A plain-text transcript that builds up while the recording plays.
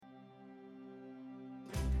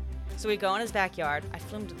So we go in his backyard. I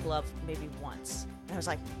flew him to the glove maybe once. And I was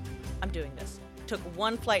like, I'm doing this. Took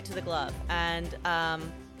one flight to the glove. And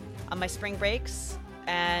on my spring breaks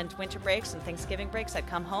and winter breaks and Thanksgiving breaks, I'd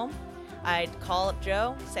come home. I'd call up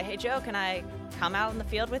Joe, say, hey, Joe, can I come out in the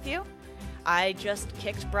field with you? I just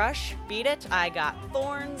kicked brush, beat it. I got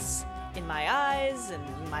thorns in my eyes and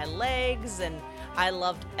in my legs, and I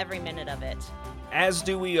loved every minute of it. As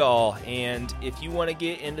do we all, and if you want to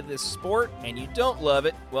get into this sport and you don't love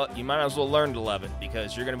it, well, you might as well learn to love it,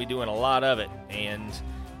 because you're going to be doing a lot of it. And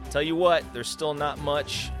tell you what, there's still not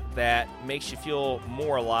much that makes you feel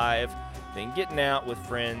more alive than getting out with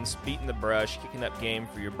friends, beating the brush, kicking up game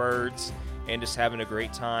for your birds, and just having a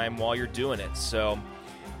great time while you're doing it. So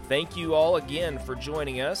thank you all again for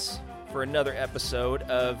joining us for another episode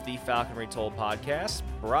of the Falconry Told podcast,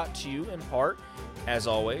 brought to you in part, as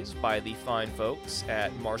always, by the fine folks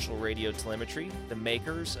at Marshall Radio Telemetry, the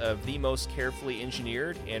makers of the most carefully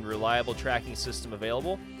engineered and reliable tracking system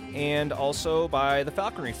available, and also by the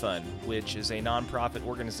Falconry Fund, which is a nonprofit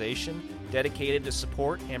organization dedicated to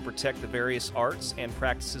support and protect the various arts and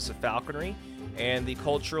practices of falconry and the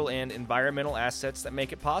cultural and environmental assets that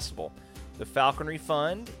make it possible. The Falconry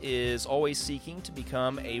Fund is always seeking to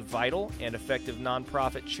become a vital and effective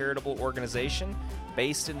nonprofit charitable organization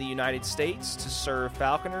based in the United States to serve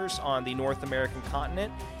falconers on the North American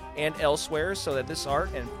continent and elsewhere, so that this art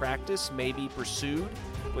and practice may be pursued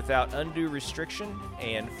without undue restriction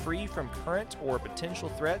and free from current or potential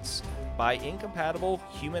threats by incompatible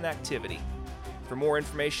human activity. For more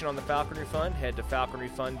information on the Falconry Fund, head to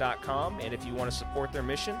falconryfund.com, and if you want to support their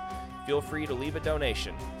mission, feel free to leave a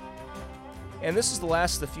donation. And this is the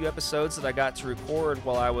last of the few episodes that I got to record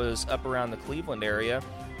while I was up around the Cleveland area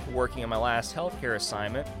working on my last healthcare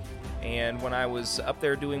assignment. And when I was up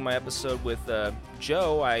there doing my episode with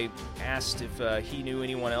Joe, I asked if he knew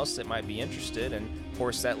anyone else that might be interested. And of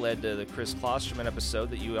course, that led to the Chris Klosterman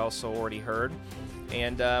episode that you also already heard.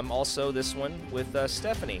 And also this one with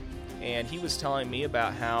Stephanie. And he was telling me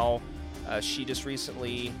about how she just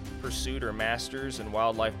recently pursued her master's in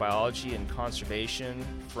wildlife biology and conservation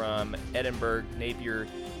from Edinburgh Napier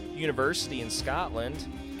University in Scotland.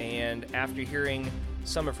 And after hearing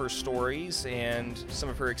some of her stories and some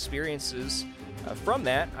of her experiences from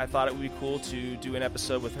that, I thought it would be cool to do an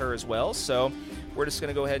episode with her as well. So we're just going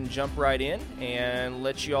to go ahead and jump right in and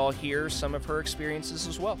let you all hear some of her experiences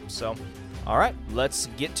as well. So, all right, let's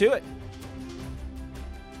get to it.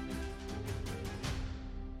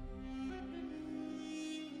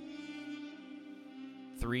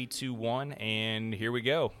 Three, two, one, and here we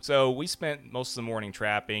go. So we spent most of the morning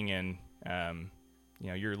trapping, and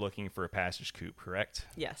you're looking for a passage coop, correct?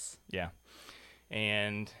 Yes. Yeah.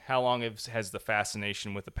 And how long has the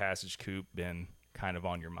fascination with the passage coop been kind of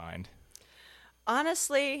on your mind?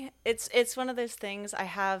 Honestly, it's one of those things. I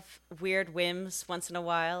have weird whims once in a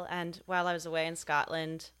while, and while I was away in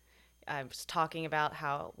Scotland, I was talking about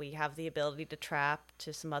how we have the ability to trap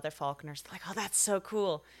to some other falconers. Like, oh, that's so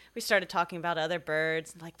cool. We started talking about other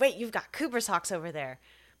birds. Like, wait, you've got Cooper's hawks over there.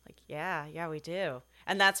 Like, yeah, we do.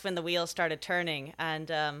 And that's when the wheels started turning.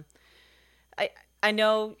 And I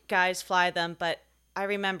know guys fly them, but I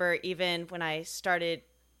remember even when I started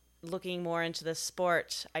looking more into the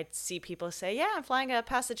sport, I'd see people say, yeah, I'm flying a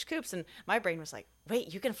passage coops. And my brain was like,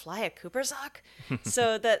 wait, you can fly a Cooper's hawk?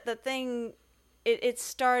 So the thing... It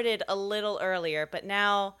started a little earlier, but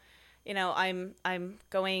now, I'm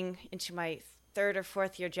going into my third or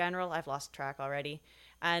fourth year general. I've lost track already,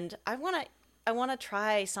 and I want to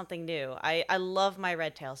try something new. I love my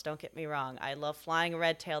red tails. Don't get me wrong. I love flying a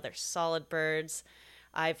red tail. They're solid birds.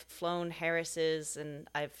 I've flown Harrises and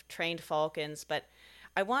I've trained falcons, but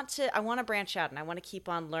I want to branch out and I want to keep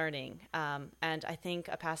on learning. And I think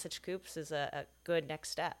a passage coops is a good next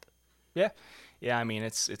step. Yeah. I mean,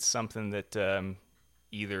 it's something that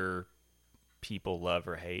either people love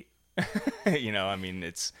or hate.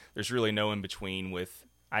 There's really no in between with,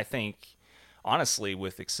 I think, honestly,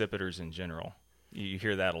 with accipiters in general. You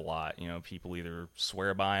hear that a lot. People either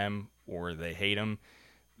swear by them or they hate them.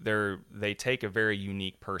 They take a very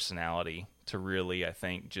unique personality to really, I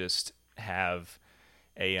think, just have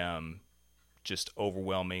a just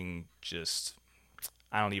overwhelming,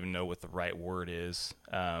 I don't even know what the right word is.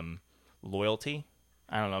 Loyalty.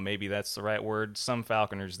 I don't know, maybe that's the right word. Some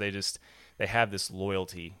falconers, they have this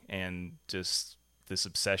loyalty and just this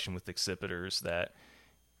obsession with accipiters that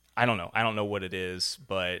I don't know what it is,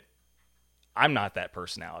 but I'm not that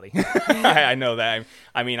personality. I know that.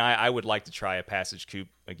 I mean, I would like to try a passage coop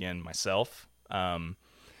again myself.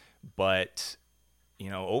 But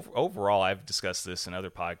overall, I've discussed this in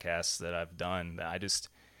other podcasts that I've done, that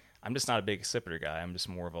I'm just not a big accipiter guy. I'm just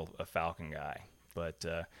more of a falcon guy. But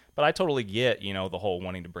I totally get, the whole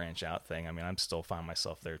wanting to branch out thing. I mean, I'm still find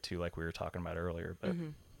myself there too, like we were talking about earlier.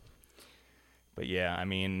 But yeah, I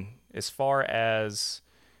mean, as far as,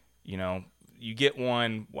 you get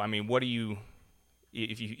one, I mean, what do you,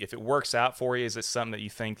 if it works out for you, is it something that you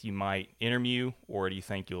think you might interview, or do you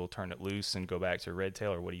think you'll turn it loose and go back to red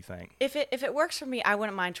tail, or what do you think? If it works for me, I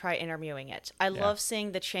wouldn't mind try interviewing it. I love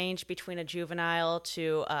seeing the change between a juvenile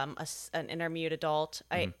to an intermediate adult.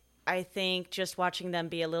 I think just watching them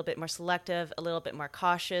be a little bit more selective, a little bit more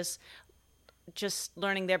cautious, just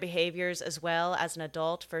learning their behaviors as well as an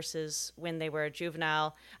adult versus when they were a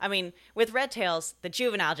juvenile. I mean, with red tails, the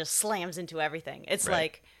juvenile just slams into everything. It's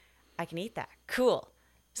like, I can eat that. Cool.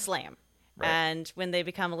 Slam. Right. And when they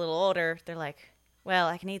become a little older, they're like, well,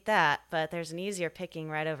 I can eat that, but there's an easier picking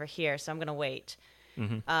right over here, so I'm going to wait.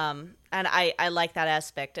 And I like that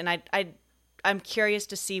aspect. And I'm curious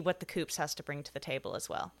to see what the Coops has to bring to the table as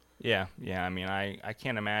well. Yeah. I mean, I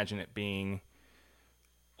can't imagine it being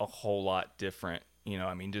a whole lot different.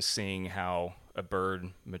 I mean, just seeing how a bird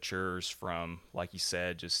matures from, like you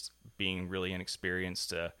said, just being really inexperienced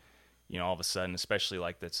to, all of a sudden, especially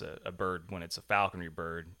like that's a bird when it's a falconry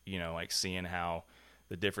bird, like seeing how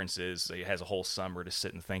the difference is. It has a whole summer to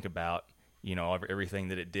sit and think about, everything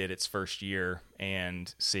that it did its first year,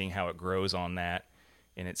 and seeing how it grows on that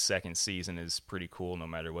in its second season is pretty cool, no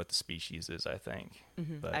matter what the species is, I think.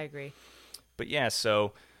 I agree. But yeah,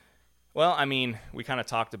 so, well, I mean, we kind of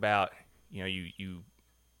talked about, you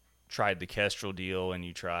tried the kestrel deal, and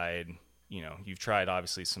you've tried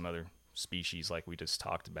obviously some other species like we just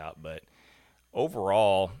talked about, but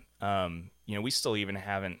overall, we still even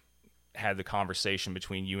haven't had the conversation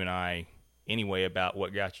between you and I anyway about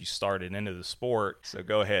what got you started into the sport. So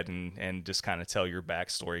go ahead and just kind of tell your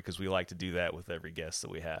backstory, because we like to do that with every guest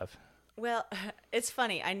that we have. Well, it's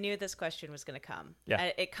funny. I knew this question was going to come.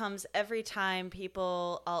 Yeah. It comes every time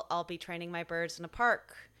I'll be training my birds in a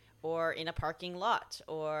park or in a parking lot,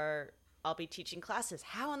 or I'll be teaching classes.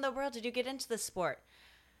 How in the world did you get into this sport?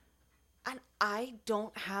 And I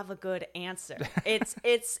don't have a good answer.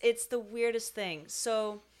 It's the weirdest thing.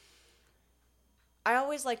 So I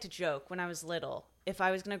always like to joke when I was little, if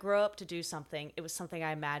I was going to grow up to do something, it was something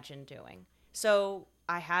I imagined doing. So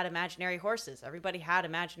I had imaginary horses. Everybody had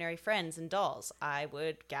imaginary friends and dolls. I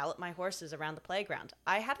would gallop my horses around the playground.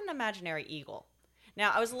 I had an imaginary eagle.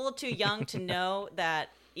 Now, I was a little too young to know that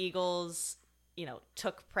eagles,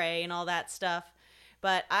 took prey and all that stuff.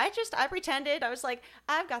 But I pretended. I was like,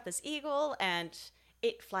 I've got this eagle, and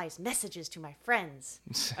it flies messages to my friends.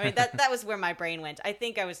 I mean, that was where my brain went. I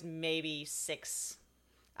think I was maybe 6.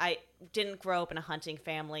 I didn't grow up in a hunting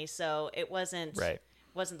family, so it wasn't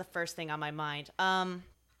the first thing on my mind. A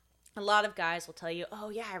lot of guys will tell you, oh,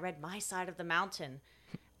 yeah, I read My Side of the Mountain.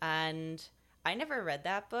 And I never read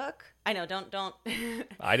that book. I know, don't.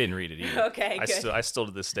 I didn't read it either. Okay, good. I still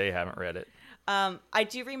to this day haven't read it. I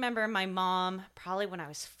do remember my mom, probably when I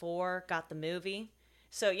was 4, got the movie.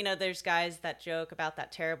 So, there's guys that joke about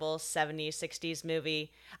that terrible 70s, 60s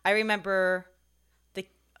movie. I remember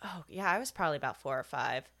I was probably about 4 or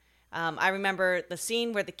 5. I remember the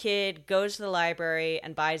scene where the kid goes to the library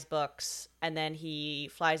and buys books, and then he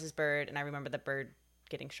flies his bird, and I remember the bird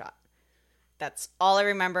getting shot. That's all I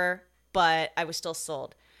remember, but I was still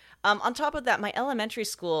sold. On top of that, my elementary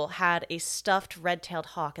school had a stuffed red-tailed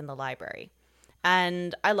hawk in the library.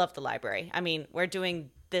 And I love the library. I mean, we're doing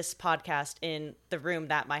this podcast in the room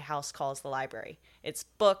that my house calls the library. It's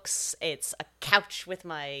books. It's a couch with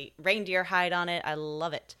my reindeer hide on it. I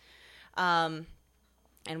love it. And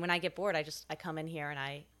when I get bored, I come in here and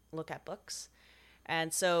I look at books.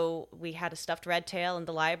 And so we had a stuffed red tail in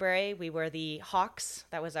the library. We were the Hawks.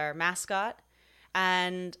 That was our mascot.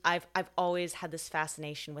 And I've always had this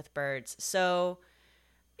fascination with birds. So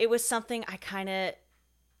it was something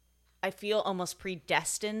I feel almost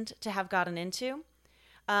predestined to have gotten into.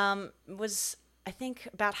 Was, I think,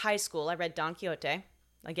 about high school. I read Don Quixote.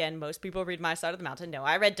 Again, most people read My Side of the Mountain. No,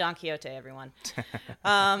 I read Don Quixote, everyone.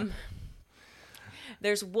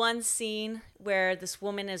 There's one scene where this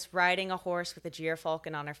woman is riding a horse with a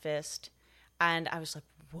gyrfalcon on her fist. And I was like,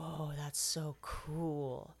 whoa, that's so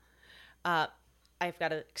cool. I've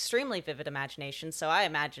got an extremely vivid imagination, so I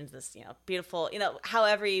imagined this, beautiful, how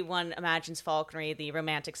everyone imagines falconry, the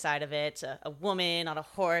romantic side of it, a woman on a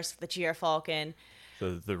horse with a gyrfalcon.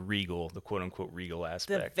 The regal, the quote-unquote regal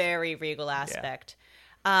aspect. The very regal aspect.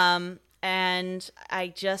 Yeah. And I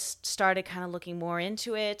just started kind of looking more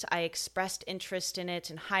into it. I expressed interest in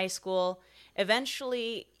it in high school.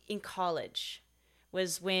 Eventually, in college,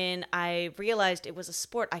 was when I realized it was a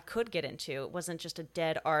sport I could get into. It wasn't just a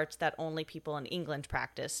dead art that only people in England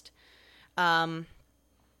practiced.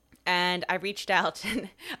 And I reached out and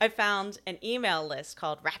I found an email list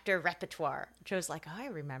called Raptor Repertoire, which I was like, oh, I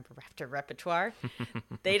remember Raptor Repertoire.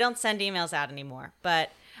 They don't send emails out anymore.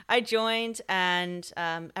 But I joined, and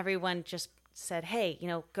everyone just said, hey,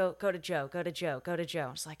 go to Joe, go to Joe, go to Joe.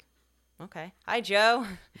 I was like, okay. Hi, Joe.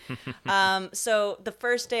 So the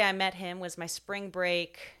first day I met him was my spring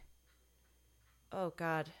break. Oh,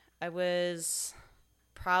 God. I was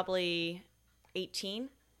probably 18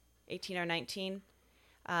 or 19.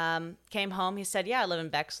 Came home. He said, yeah, I live in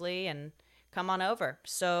Bexley and come on over.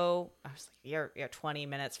 So I was like, you're 20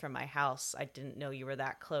 minutes from my house. I didn't know you were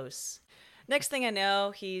that close. Next thing I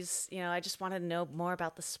know, he's, I just wanted to know more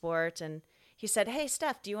about the sport. And he said, hey,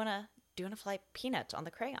 Steph, do you want to fly Peanut on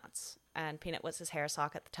the crayons? And Peanut was his hair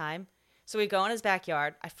sock at the time. So we go in his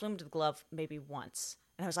backyard. I flew him to the glove maybe once.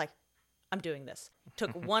 And I was like, I'm doing this.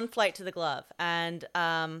 Took one flight to the glove. And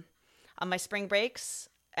on my spring breaks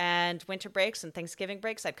and winter breaks and Thanksgiving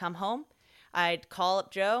breaks, I'd come home. I'd call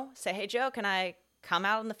up Joe, say, hey, Joe, can I come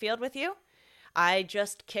out in the field with you? I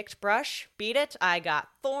just kicked brush, beat it. I got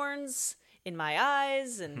thorns in my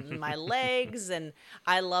eyes and in my legs, and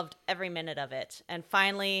I loved every minute of it. And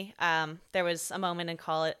finally, there was a moment in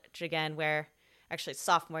college again where, actually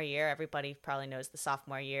sophomore year, everybody probably knows the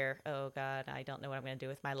sophomore year. Oh, God, I don't know what I'm going to do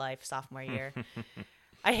with my life sophomore year.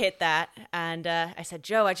 I hit that, and I said,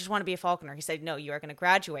 Joe, I just want to be a falconer. He said, no, you are going to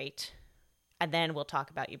graduate, and then we'll talk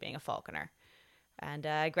about you being a falconer. And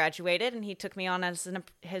I graduated, and he took me on as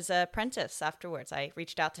his apprentice afterwards. I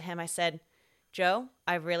reached out to him. I said, Joe,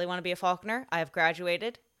 I really want to be a falconer. I have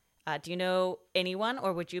graduated. Do you know anyone,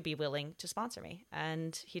 or would you be willing to sponsor me?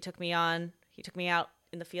 And he took me on. He took me out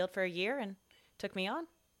in the field for a year and took me on.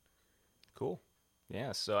 Cool.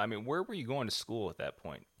 Yeah. So, where were you going to school at that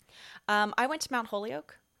point? I went to Mount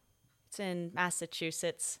Holyoke. It's in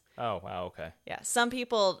Massachusetts. Oh, wow. Okay. Yeah. Some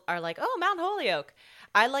people are like, oh, Mount Holyoke.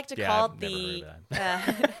 I like to call it the... Never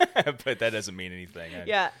heard of that. But that doesn't mean anything.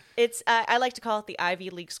 Yeah. It's. I like to call it the Ivy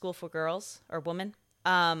League School for Girls or Women.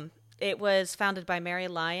 It was founded by Mary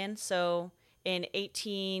Lyon. So in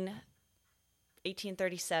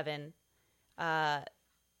 1837, a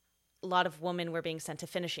lot of women were being sent to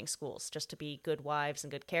finishing schools just to be good wives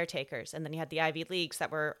and good caretakers. And then you had the Ivy Leagues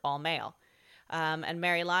that were all male. And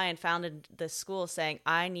Mary Lyon founded the school saying,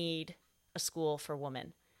 I need a school for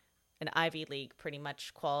women, an Ivy League, pretty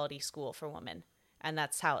much quality school for women. And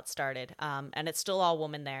that's how it started. And it's still all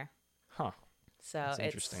women there. Huh. So that's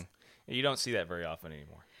interesting. You don't see that very often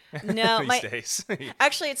anymore. No. These days.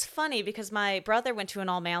 Actually, it's funny because my brother went to an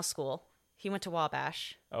all-male school. He went to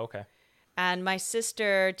Wabash. Oh, okay. And my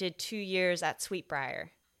sister did 2 years at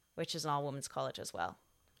Sweetbriar, which is an all-women's college as well.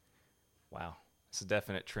 Wow. It's a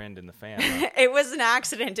definite trend in the family. It was an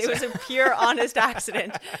accident. It was a pure, honest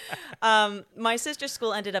accident. My sister's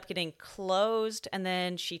school ended up getting closed, and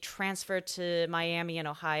then she transferred to Miami in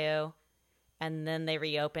Ohio, and then they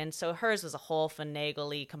reopened. So hers was a whole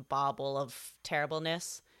finagly cabobble of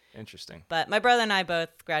terribleness. Interesting. But my brother and I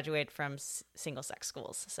both graduated from single-sex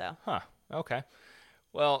schools. So. Huh. Okay.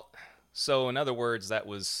 Well... So, in other words, that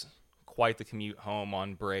was quite the commute home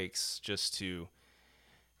on breaks just to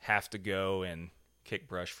have to go and kick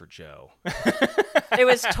brush for Joe. It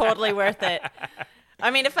was totally worth it.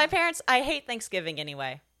 If my parents... I hate Thanksgiving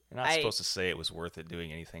anyway. You're not supposed to say it was worth it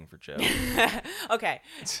doing anything for Joe. Okay.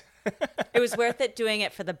 It was worth it doing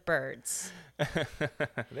it for the birds.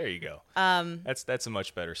 There you go. That's a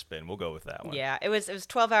much better spin. We'll go with that one. Yeah, it was a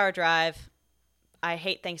 12-hour drive. I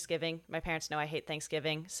hate Thanksgiving. My parents know I hate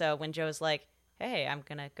Thanksgiving. So when Joe's like, hey, I'm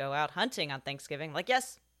going to go out hunting on Thanksgiving, I'm like,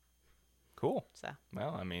 yes. Cool. So.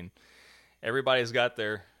 Well, everybody's got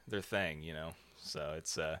their thing, So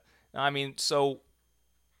it's, so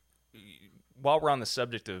while we're on the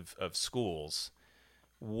subject of schools,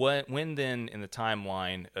 when then in the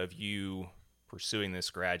timeline of you pursuing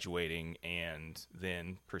this graduating and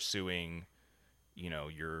then pursuing,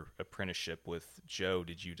 your apprenticeship with Joe,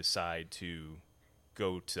 did you decide to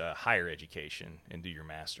go to higher education and do your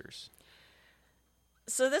master's?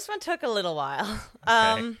 So this one took a little while.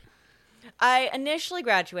 Okay. I initially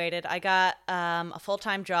graduated. I got a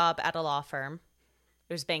full-time job at a law firm.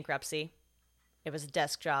 It was bankruptcy. It was a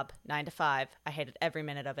desk job, 9 to 5. I hated every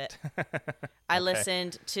minute of it. I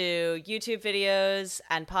listened to YouTube videos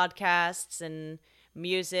and podcasts and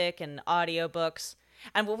music and audiobooks.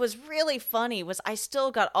 And what was really funny was I still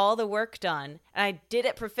got all the work done, and I did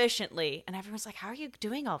it proficiently. And everyone's like, how are you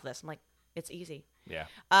doing all this? I'm like, it's easy. Yeah.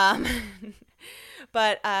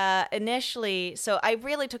 But initially, so I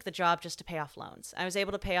really took the job just to pay off loans. I was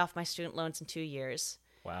able to pay off my student loans in 2 years.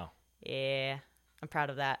 Wow. Yeah, I'm proud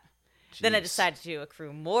of that. Then I Jeez. decided to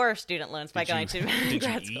accrue more student loans by going to Did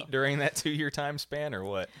grad you school. eat during that 2-year time span or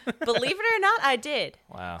what? Believe it or not, I did.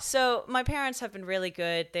 Wow. So my parents have been really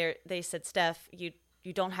good. They said, Steph, you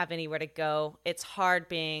don't have anywhere to go. It's hard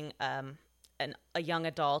being a young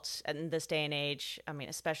adult in this day and age. I mean,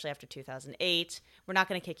 especially after 2008. We're not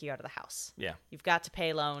going to kick you out of the house. Yeah. You've got to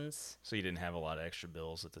pay loans. So you didn't have a lot of extra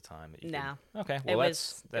bills at the time that you No. could... Okay. It Well,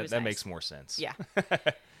 was that nice. makes more sense. Yeah.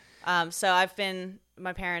 So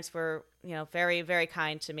my parents were, very, very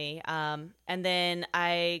kind to me. And then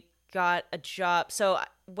I got a job. So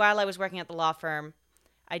while I was working at the law firm,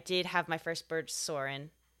 I did have my first bird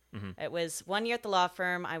soaring. Mm-hmm. It was 1 year at the law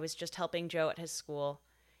firm. I was just helping Joe at his school.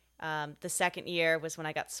 The second year was when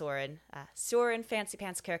I got Soren. Soren Fancy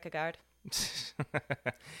Pants Kierkegaard.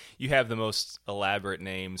 You have the most elaborate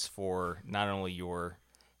names for not only your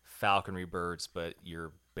falconry birds, but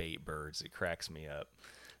your bait birds. It cracks me up.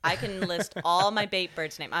 I can list all my bait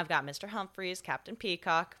birds' names. I've got Mr. Humphreys, Captain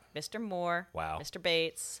Peacock, Mr. Moore, Wow. Mr.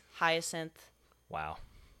 Bates, Hyacinth. Wow.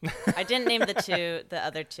 I didn't name the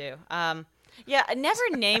other two. Yeah, never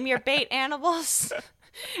name your bait animals.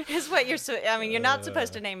 Is what you're not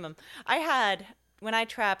supposed to name them. When I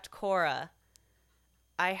trapped Cora,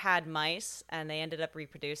 I had mice, and they ended up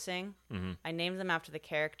reproducing. Mm-hmm. I named them after the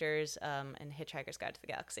characters in Hitchhiker's Guide to the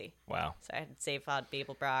Galaxy. Wow. So I had Zaphod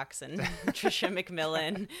Beeblebrox and Tricia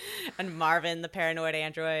McMillan and Marvin, the paranoid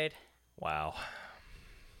android. Wow.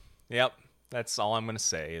 Yep. That's all I'm going to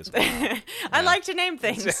say is wow. I like to name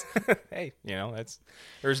things. Hey,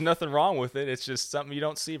 there's nothing wrong with it. It's just something you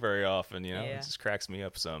don't see very often, Yeah. It just cracks me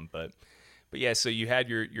up some. But yeah, so you had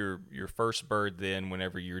your first bird then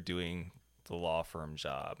whenever you were doing the law firm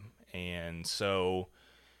job. And so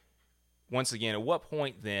once again, at what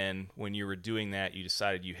point then when you were doing that, you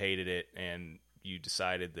decided you hated it and you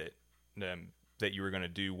decided that you were going to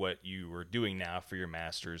do what you were doing now for your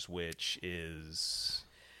master's, which is...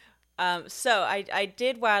 So I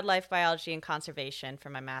did wildlife biology and conservation for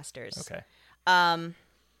my master's. Okay.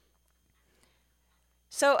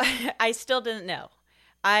 So I still didn't know.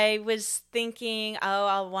 I was thinking,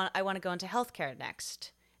 I want to go into healthcare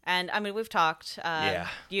next. And I mean, we've talked. Yeah.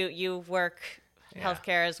 You work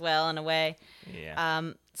healthcare as well in a way. Yeah.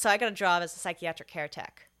 So I got a job as a psychiatric care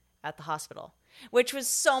tech at the hospital, which was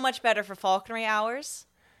so much better for falconry hours.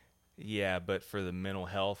 Yeah, but for the mental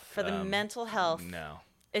health. For the mental health. No.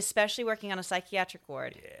 Especially working on a psychiatric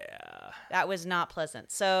ward. Yeah. That was not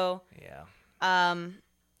pleasant. So Yeah.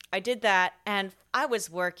 I did that, and I was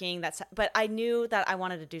working. But I knew that I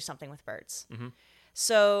wanted to do something with birds. Mm-hmm.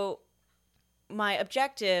 So my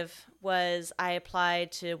objective was I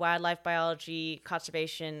applied to wildlife biology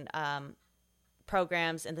conservation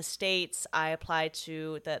programs in the States. I applied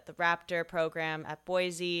to the Raptor program at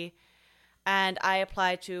Boise, and I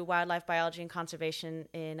applied to wildlife biology and conservation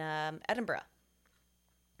in Edinburgh.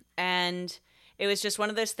 And it was just one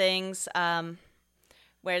of those things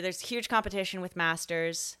where there's huge competition with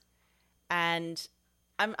masters. And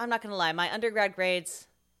I'm not going to lie, my undergrad grades,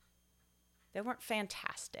 they weren't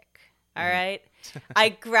fantastic. All right. I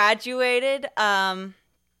graduated and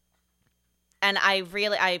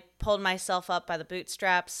I pulled myself up by the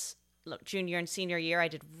bootstraps. Look, junior and senior year, I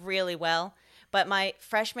did really well. But my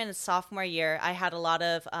freshman and sophomore year, I had a lot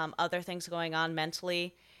of other things going on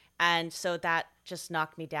mentally. And so that just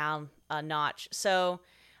knocked me down a notch. So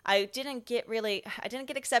I didn't get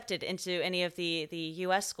accepted into any of the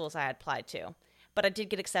U.S. schools I had applied to, but I did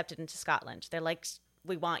get accepted into Scotland. They're like,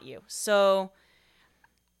 we want you. So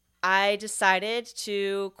I decided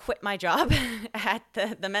to quit my job at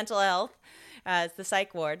the mental health, the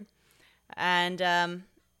psych ward, and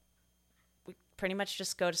we pretty much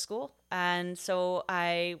just go to school. And so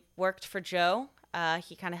I worked for Joe.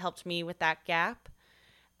 He kind of helped me with that gap.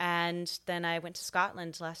 And then I went to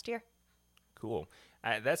Scotland last year. Cool.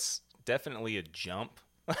 That's definitely a jump.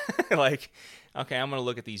 Like, okay, I'm going to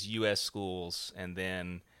look at these U.S. schools, and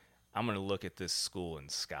then I'm going to look at this school in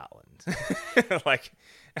Scotland. Like,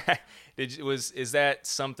 is that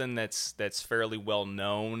something that's fairly well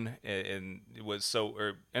known? And it was so,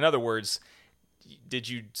 or in other words, did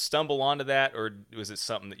you stumble onto that, or was it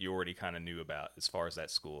something that you already kind of knew about as far as that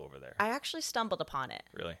school over there? I actually stumbled upon it.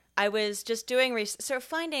 Really? I was just doing research. So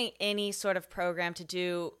finding any sort of program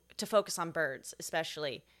to focus on birds,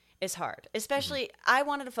 especially, is hard. Especially, I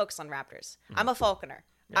wanted to focus on raptors. Mm-hmm. I'm a falconer.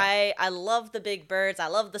 Yeah. I love the big birds. I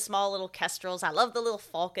love the small little kestrels. I love the little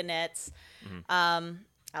falconets. Mm-hmm.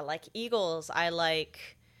 I like eagles. I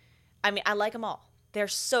like them all. They're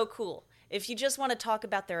so cool. If you just want to talk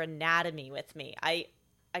about their anatomy with me, I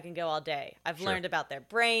can go all day. I've learned about their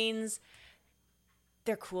brains.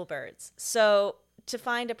 They're cool birds. So to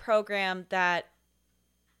find a program that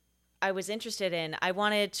I was interested in. I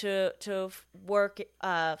wanted to work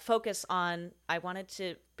focus on. I wanted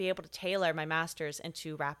to be able to tailor my masters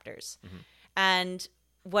into raptors, and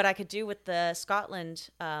what I could do with the Scotland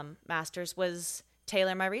masters was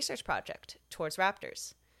tailor my research project towards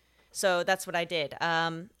raptors. So that's what I did.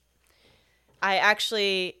 I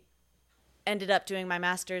actually ended up doing my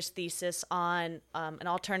master's thesis on an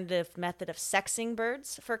alternative method of sexing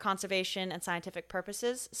birds for conservation and scientific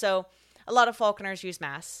purposes. So a lot of falconers use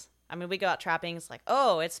mass. I mean, we go out trapping. It's like,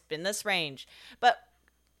 oh, it's been this range. But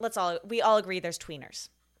we all agree there's tweeners.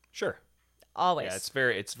 Sure. Always. Yeah,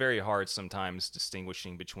 it's very hard sometimes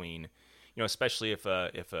distinguishing between, especially if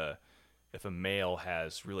a male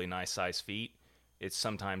has really nice sized feet,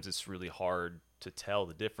 sometimes it's really hard to tell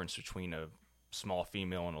the difference between a small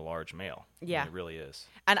female and a large male. Yeah. I mean, it really is.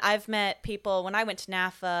 And I've met people when I went to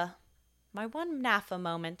NAFA, my one NAFA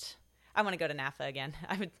moment. I want to go to NAFA again.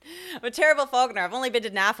 I'm a terrible falconer. I've only been to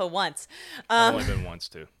NAFA once. I've only been once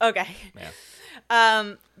too. Okay.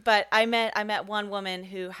 Yeah. But I met one woman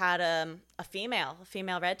who had a female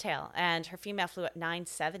red tail, and her female flew at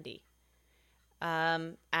 970.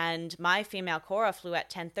 And my female Cora flew at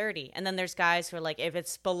 1030. And then there's guys who are like, if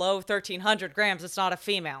it's below 1,300 grams, it's not a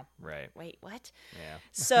female. Right. Wait, what? Yeah.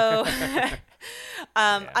 So,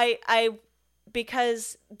 Yeah.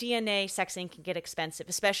 because DNA sexing can get expensive,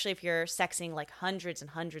 especially if you're sexing like hundreds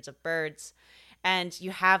and hundreds of birds, and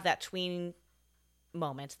you have that tweener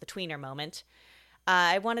moment.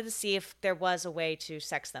 I wanted to see if there was a way to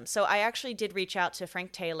sex them. So I actually did reach out to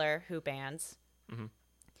Frank Taylor, who bands,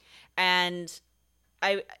 and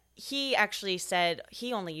he actually said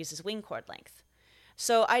he only uses wing cord length.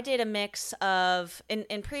 So I did a mix of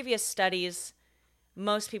in previous studies,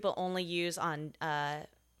 most people only use on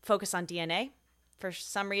focus on DNA. For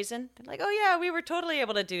some reason, they're like, oh yeah, we were totally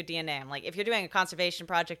able to do DNA. I'm like, if you're doing a conservation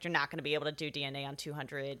project, you're not going to be able to do DNA on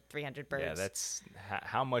 200, 300 birds. Yeah, that's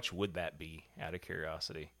how much would that be, out of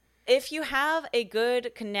curiosity? If you have a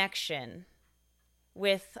good connection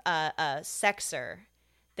with a sexer,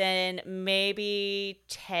 then maybe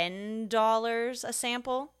 $10 a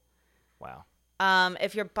sample. Wow.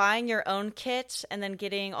 If you're buying your own kit and then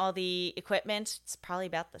getting all the equipment, it's probably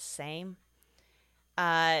about the same.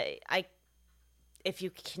 If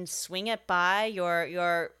you can swing it by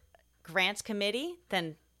your grants committee,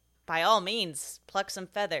 then by all means, pluck some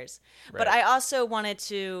feathers. Right. But I also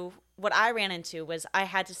what I ran into was I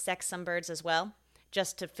had to sex some birds as well,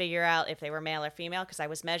 just to figure out if they were male or female, because I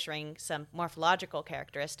was measuring some morphological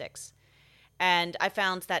characteristics. And I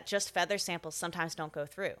found that just feather samples sometimes don't go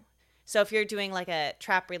through. So if you're doing like a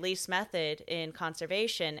trap release method in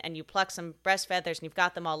conservation and you pluck some breast feathers and you've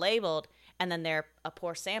got them all labeled, and then they're a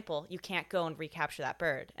poor sample, you can't go and recapture that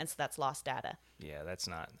bird. And so that's lost data. Yeah, that's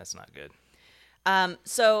not good.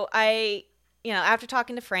 So I, after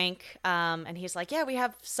talking to Frank, and he's like, yeah, we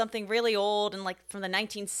have something really old and like from the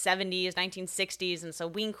 1970s, 1960s. And so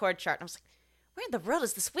wing cord chart. And I was like, where in the world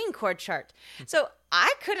is this wing cord chart? So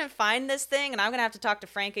I couldn't find this thing, and I'm going to have to talk to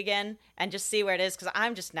Frank again and just see where it is, because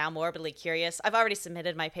I'm just now morbidly curious. I've already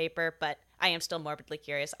submitted my paper, but I am still morbidly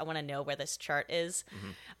curious. I want to know where this chart is.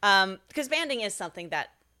 Because banding is something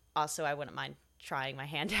that also I wouldn't mind trying my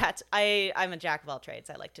hand at. I'm a jack of all trades.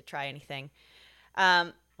 I like to try anything.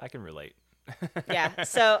 I can relate. Yeah.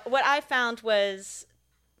 So what I found was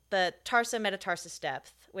the tarso-metatarsus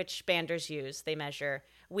depth, which banders use. They measure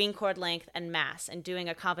wing cord length and mass, and doing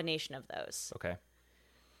a combination of those. Okay.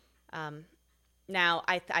 Now,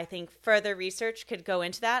 I think further research could go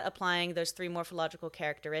into that, applying those three morphological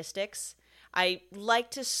characteristics. I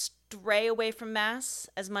like to stray away from mass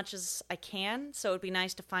as much as I can, so it would be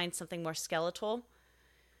nice to find something more skeletal.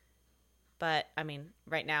 But, I mean,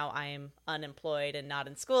 right now I am unemployed and not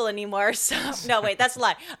in school anymore, so... No, wait, that's a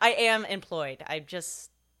lie. I am employed. I'm just...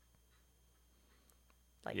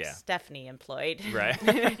 Stephanie employed. Right.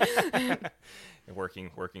 Working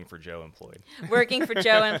for Joe employed. Working for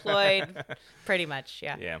Joe employed, pretty much,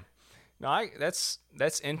 yeah. Yeah. No, that's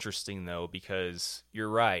interesting, though, because you're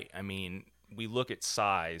right. I mean, we look at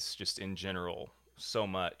size just in general so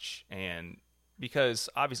much, and because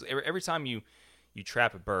obviously every time you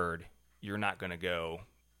trap a bird, you're not going to go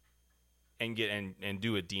and get and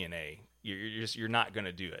do a DNA. You're not going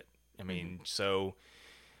to do it. I mean, so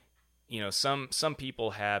some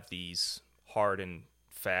people have these hard and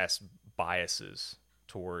fast biases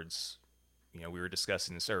towards, we were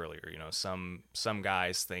discussing this earlier, some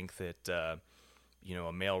guys think that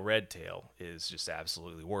a male red tail is just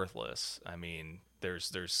absolutely worthless. I mean,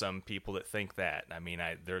 there's some people that think that. I mean,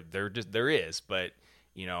 there is, but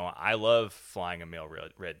I love flying a male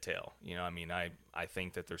red tail. I mean, I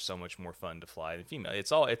think that there's so much more fun to fly than female.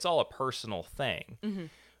 It's all a personal thing.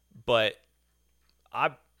 But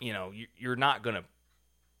you're not going to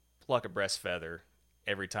pluck a breast feather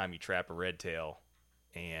every time you trap a red tail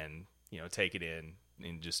and, take it in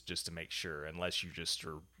and just to make sure, unless you just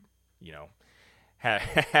are,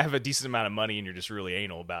 have a decent amount of money and you're just really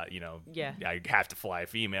anal about, I have to fly a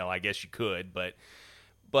female. I guess you could, but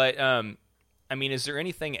is there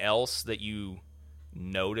anything else that you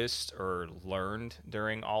noticed or learned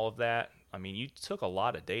during all of that? I mean, you took a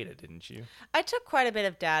lot of data, didn't you? I took quite a bit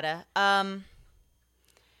of data.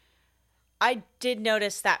 I did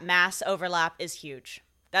notice that mass overlap is huge.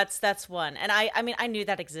 That's one. And I knew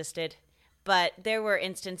that existed, but there were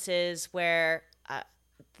instances where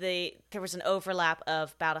there was an overlap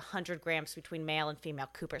of about 100 grams between male and female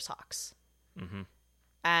Cooper's hawks. Mm-hmm.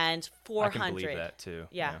 And 400. I can believe that too.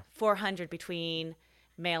 Yeah, 400 between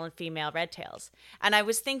male and female red tails. And I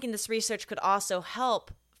was thinking this research could also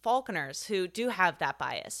help falconers who do have that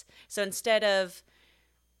bias. So instead of,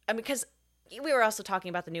 because we were also talking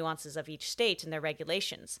about the nuances of each state and their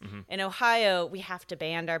regulations. Mm-hmm. In Ohio, we have to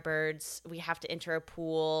band our birds. We have to enter a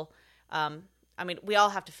pool. We all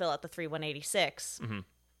have to fill out the 3186.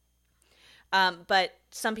 Mm-hmm. But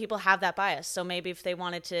some people have that bias. So maybe if they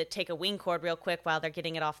wanted to take a wing cord real quick while they're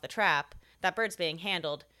getting it off the trap, that bird's being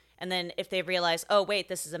handled. And then if they realize, oh, wait,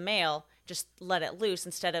 this is a male, just let it loose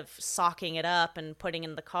instead of socking it up and putting it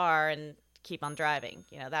in the car and keep on driving.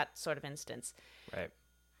 That sort of instance. Right.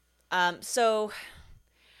 So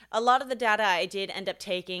a lot of the data I did end up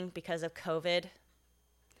taking because of COVID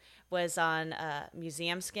was on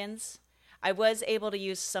museum skins. I was able to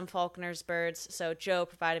use some falconers' birds. So Joe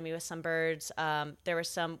provided me with some birds. There were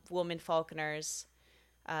some woman falconers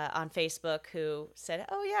on Facebook who said,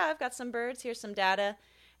 oh, yeah, I've got some birds. Here's some data.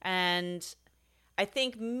 And I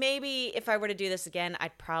think maybe if I were to do this again,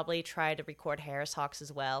 I'd probably try to record Harris hawks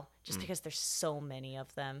as well, just because there's so many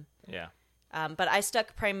of them. Yeah. But I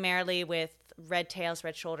stuck primarily with red tails,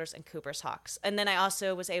 red shoulders, and Cooper's hawks. And then I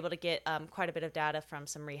also was able to get quite a bit of data from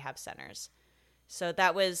some rehab centers. So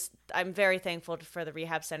I'm very thankful for the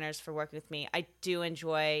rehab centers for working with me. I do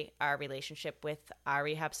enjoy our relationship with our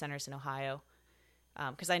rehab centers in Ohio.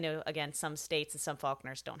 Because I know, again, some states and some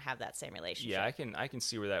falconers don't have that same relationship. Yeah, I can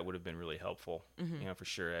see where that would have been really helpful, for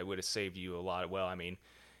sure. It would have saved you a lot.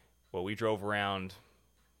 We drove around,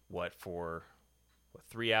 for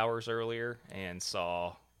 3 hours earlier and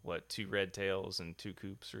saw, 2 red tails and 2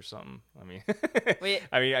 coops or something.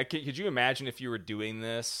 Could you imagine if you were doing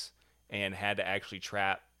this and had to actually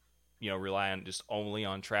trap, rely on just only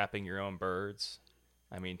on trapping your own birds?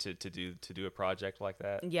 To do a project like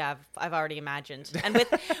that. Yeah, I've already imagined. And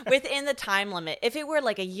within the time limit, if it were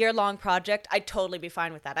like a year-long project, I'd totally be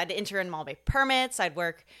fine with that. I'd enter in all my permits, I'd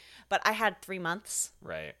work, but I had 3 months.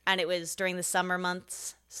 Right. And it was during the summer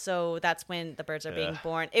months, so that's when the birds are being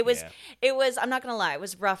born. It was, I'm not going to lie, it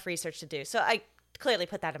was rough research to do. So I clearly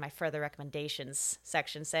put that in my further recommendations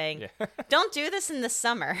section saying, don't do this in the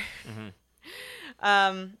summer. Mm-hmm.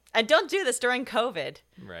 And don't do this during COVID.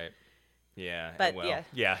 Right. Yeah, but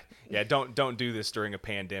don't do this during a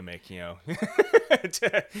pandemic, just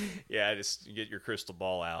get your crystal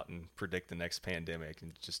ball out and predict the next pandemic,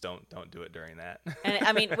 and just don't do it during that.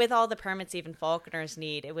 And with all the permits even falconers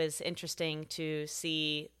need, it was interesting to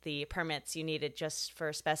see the permits you needed just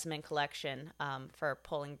for specimen collection, for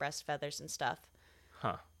pulling breast feathers and stuff.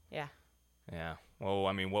 Huh. Yeah. Yeah. Well,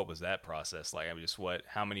 what was that process like?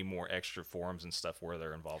 How many more extra forms and stuff were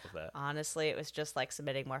there involved with that? Honestly, it was just like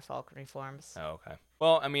submitting more falconry forms. Oh, okay.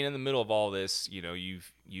 Well, in the middle of all this,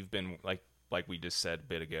 you've been like we just said a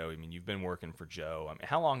bit ago. You've been working for Joe.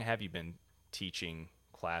 How long have you been teaching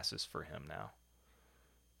classes for him now?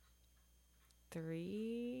 3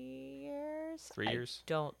 years. 3 years? I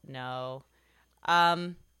don't know.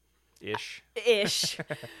 Ish.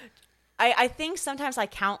 I think sometimes I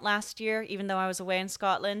count last year, even though I was away in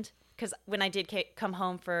Scotland, because when I did come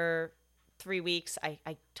home for 3 weeks,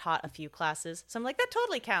 I taught a few classes. So I'm like, that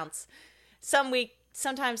totally counts.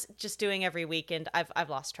 Sometimes just doing every weekend,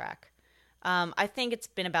 I've lost track. I think it's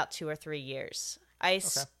been about 2 or 3 years. I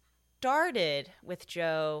started with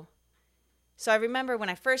Joe. So I remember when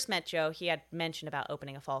I first met Joe, he had mentioned about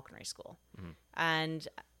opening a falconry school. Mm-hmm. And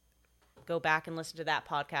go back and listen to that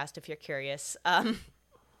podcast if you're curious.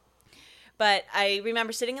 But I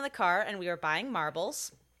remember sitting in the car and we were buying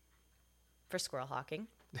marbles for squirrel hawking.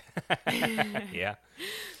 Yeah.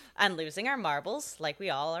 And losing our marbles like we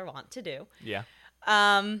all are wont to do. Yeah.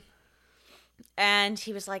 And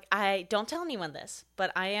he was like, I don't tell anyone this,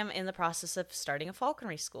 but I am in the process of starting a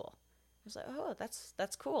falconry school. I was like, oh,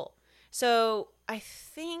 that's cool. So I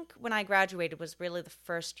think when I graduated was really the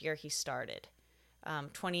first year he started.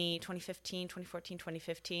 2014,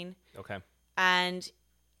 2015. Okay. And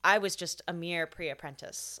I was just a mere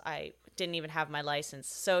pre-apprentice. I didn't even have my license.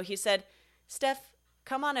 So he said, Steph,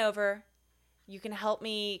 come on over. You can help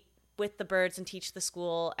me with the birds and teach the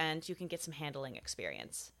school, and you can get some handling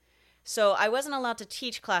experience. So I wasn't allowed to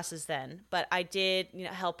teach classes then, but I did,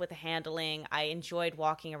 help with the handling. I enjoyed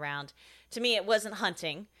walking around. To me, it wasn't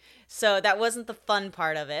hunting, so that wasn't the fun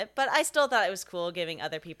part of it, but I still thought it was cool giving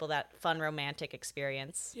other people that fun, romantic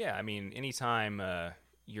experience. Yeah, I mean, anytime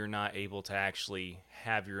you're not able to actually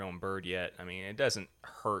have your own bird yet, I mean, it doesn't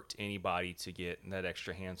hurt anybody to get that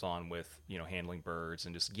extra hands-on with, handling birds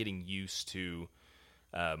and just getting used to,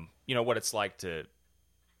 what it's like to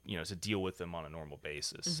deal with them on a normal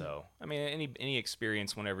basis. Mm-hmm. So, I mean, any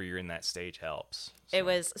experience whenever you're in that stage helps. So.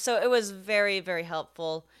 It was very, very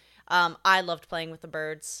helpful. I loved playing with the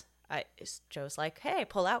birds. Joe's like, hey,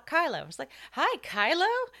 pull out Kylo. I was like, hi,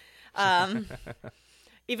 Kylo.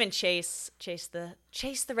 Even chase the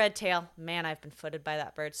red tail. Man, I've been footed by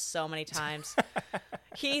that bird so many times.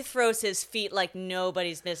 He throws his feet like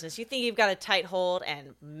nobody's business. You think you've got a tight hold,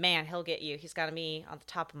 and man, he'll get you. He's got me on the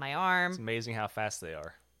top of my arm. It's amazing how fast they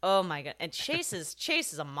are. Oh my god! And Chase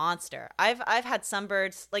is a monster. I've had some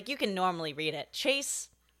birds, like, you can normally read it. Chase,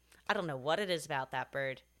 I don't know what it is about that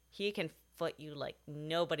bird. He can foot you like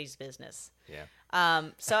nobody's business. Yeah.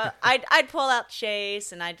 So I'd pull out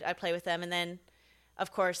Chase and I'd play with them, and then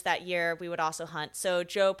of course that year we would also hunt. So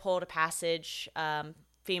Joe pulled a passage,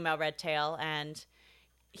 female red tail, and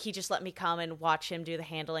he just let me come and watch him do the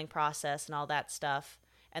handling process and all that stuff,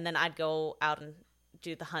 and then I'd go out and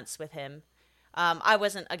do the hunts with him. I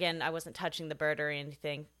wasn't touching the bird or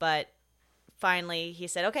anything, but finally he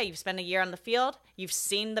said, okay, you've spent a year on the field. You've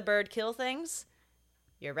seen the bird kill things.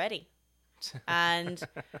 You're ready. And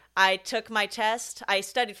I took my test. I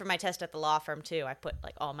studied for my test at the law firm too. I put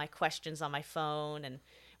like all my questions on my phone, and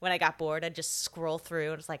when I got bored, I'd just scroll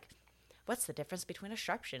through and it's like, what's the difference between a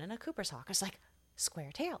sharpshin and a Cooper's hawk? I was like,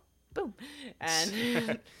 square tail. Boom.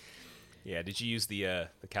 And yeah, did you use the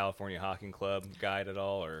California Hawking Club guide at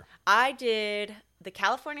all, or? I did the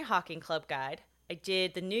California Hawking Club guide. I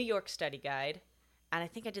did the New York study guide, and I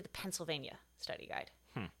think I did the Pennsylvania study guide.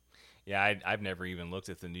 Yeah, I've never even looked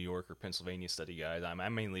at the New York or Pennsylvania study guide. I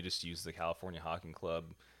mainly just used the California Hawking Club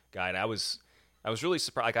guide. I was really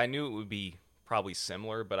surprised. Like, I knew it would be probably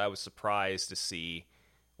similar, but I was surprised to see,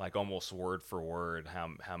 like, almost word for word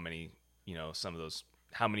how many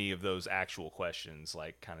how many of those actual questions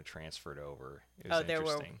like kind of transferred over. It was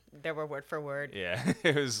interesting. There were word for word. Yeah,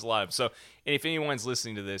 it was live. So if anyone's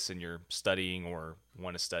listening to this and you're studying or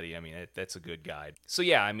want to study, I mean, that's a good guide. So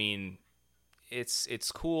yeah, I mean,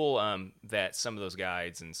 it's cool that some of those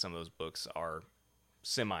guides and some of those books are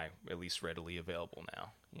at least readily available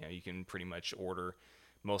now. You can pretty much order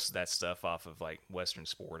most of that stuff off of like Western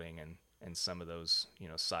Sporting and some of those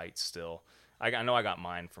sites still. I know I got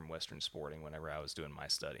mine from Western Sporting whenever I was doing my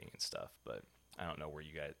studying and stuff, but I don't know where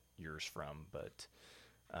you got yours from. But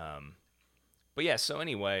yeah. So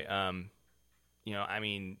anyway, I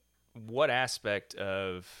mean, what aspect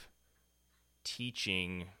of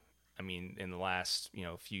teaching? I mean, in the last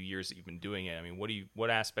few years that you've been doing it, I mean,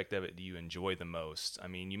 what aspect of it do you enjoy the most? I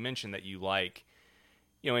mean, you mentioned that you like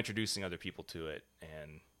introducing other people to it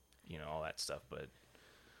and all that stuff, but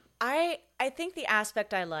I think the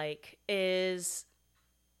aspect I like is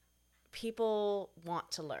people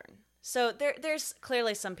want to learn. So there's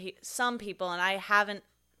clearly some people, and I haven't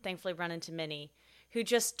thankfully run into many, who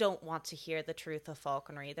just don't want to hear the truth of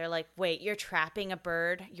falconry. They're like, wait, you're trapping a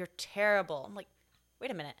bird? You're terrible. I'm like,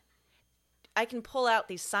 wait a minute. I can pull out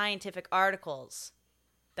these scientific articles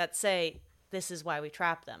that say this is why we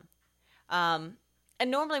trap them. And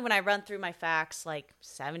normally when I run through my facts, like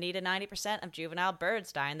 70 to 90% of juvenile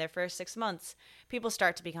birds die in their first 6 months, people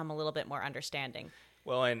start to become a little bit more understanding.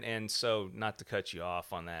 Well, and so not to cut you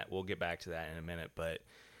off on that, we'll get back to that in a minute, but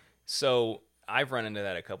so I've run into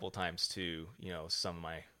that a couple of times too. Some of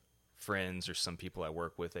my friends or some people I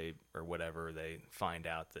work with, they find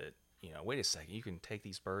out that, wait a second, you can take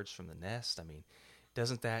these birds from the nest. I mean,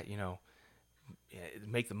 doesn't that,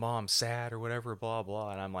 make the mom sad or whatever, blah,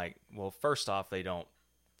 blah. And I'm like, well, first off, they don't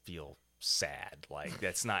feel sad. Like,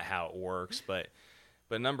 that's not how it works. But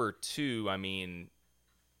number two, I mean,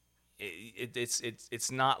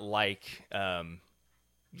 it's not like,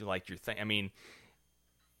 you're thinking. I mean,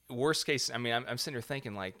 worst case, I mean, I'm sitting here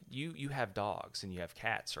thinking, like, you have dogs and you have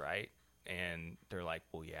cats, right? And they're like,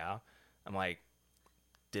 well, yeah. I'm like,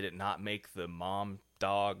 did it not make the mom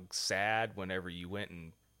dog sad whenever you went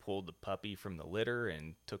and pulled the puppy from the litter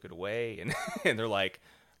and took it away? And they're like,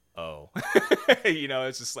 oh.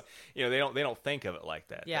 It's just like, they don't think of it like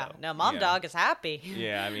that. Yeah, though. no, mom dog is happy.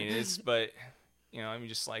 Yeah, I mean, but I'm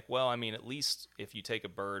just like, well, I mean, at least if you take a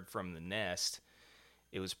bird from the nest,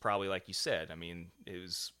 it was probably like you said. I mean, it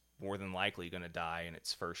was more than likely going to die in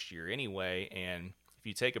its first year anyway. And if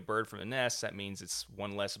you take a bird from the nest, that means it's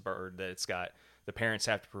one less bird that the parents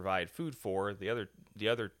have to provide food for. The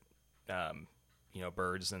other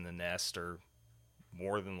birds in the nest are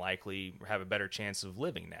more than likely have a better chance of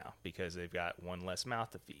living now because they've got one less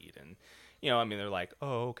mouth to feed. And, they're like,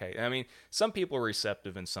 oh, okay. I mean, some people are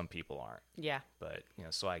receptive and some people aren't. Yeah. But,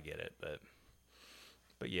 so I get it.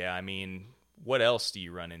 But yeah, I mean, what else do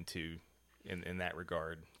you run into in that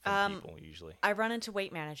regard from people usually? I run into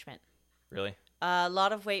weight management. Really? A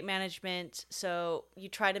lot of weight management. So you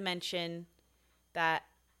try to mention that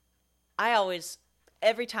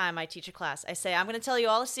every time I teach a class, I say, I'm going to tell you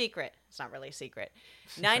all a secret. It's not really a secret.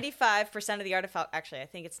 95% of the art of falconry, actually, I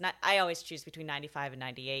think it's not, I always choose between 95 and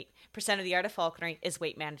 98% of the art of falconry is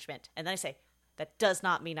weight management. And then I say, that does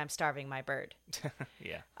not mean I'm starving my bird.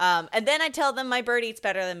 Yeah. And then I tell them my bird eats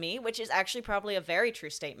better than me, which is actually probably a very true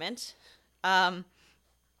statement. And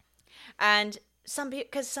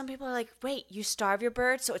because some people are like, wait, you starve your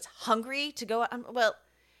bird so it's hungry to go out? Well,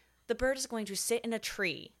 the bird is going to sit in a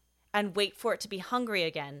tree and wait for it to be hungry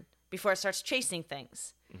again before it starts chasing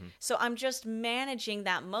things. Mm-hmm. So I'm just managing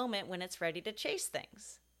that moment when it's ready to chase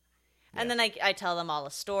things. Yeah. And then I tell them all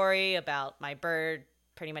a story about my bird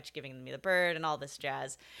pretty much giving me the bird and all this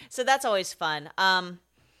jazz. So that's always fun.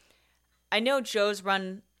 I know Joe's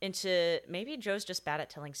run into, maybe Joe's just bad at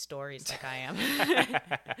telling stories like I am.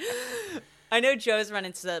 I know Joe's run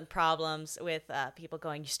into some problems with people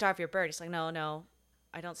going, you starve your bird. He's like, no,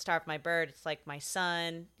 I don't starve my bird. It's like my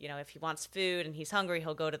son, if he wants food and he's hungry,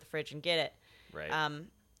 he'll go to the fridge and get it. Right.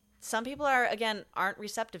 Some people aren't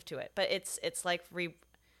receptive to it, but it's like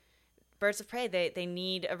birds of prey. They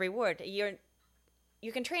need a reward.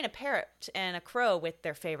 You can train a parrot and a crow with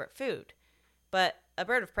their favorite food, but a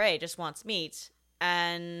bird of prey just wants meat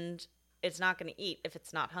and it's not going to eat if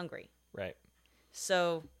it's not hungry. Right.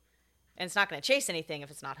 So, and it's not going to chase anything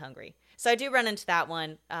if it's not hungry. So I do run into that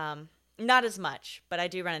one. Not as much, but I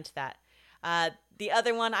do run into that. The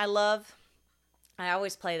other one I love, I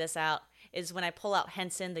always play this out, is when I pull out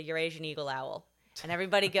Henson, the Eurasian eagle owl. And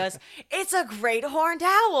everybody goes, it's a great horned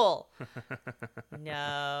owl.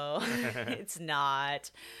 No, it's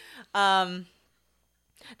not.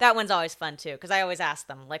 That one's always fun, too, because I always ask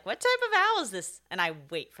them, like, what type of owl is this? And I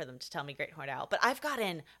wait for them to tell me great horned owl. But I've got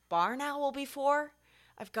in barn owl before.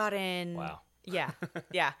 I've got in... Wow. Yeah.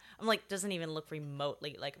 I'm like, doesn't even look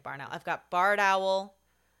remotely like a barn owl. I've got barred owl,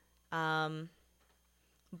 barn,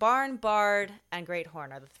 barred, and great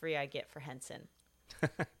horn are the three I get for Henson.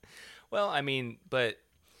 Well, I mean, but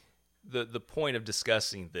the point of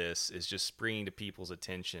discussing this is just bringing to people's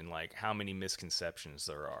attention, like, how many misconceptions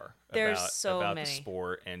there are about the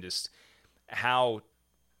sport, and just how,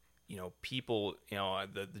 people,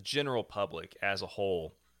 the general public as a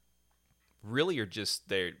whole really are just,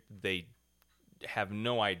 they have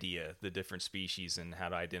no idea the different species and how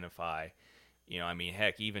to identify,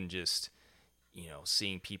 heck, even just,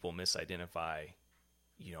 seeing people misidentify,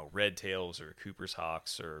 red tails or Cooper's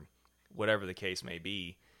hawks or whatever the case may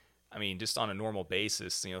be. I mean, just on a normal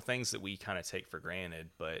basis, things that we kind of take for granted.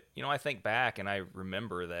 But, I think back and I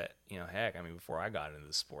remember that, heck, before I got into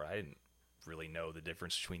the sport, I didn't really know the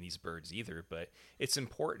difference between these birds either, but it's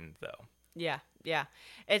important though. Yeah.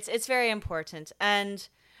 It's very important. And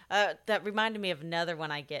that reminded me of another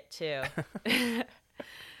one I get too.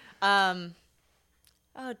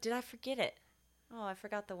 Oh, did I forget it? Oh, I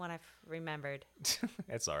forgot the one I remembered.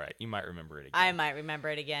 That's all right. You might remember it again. I might remember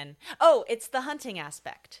it again. Oh, it's the hunting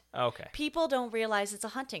aspect. Okay. People don't realize it's a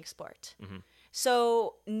hunting sport. Mm-hmm.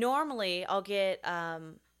 So normally I'll get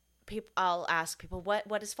I'll ask people,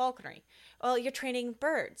 what is falconry? Well, you're training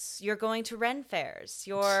birds. You're going to Ren fairs.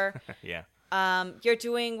 You're yeah. You're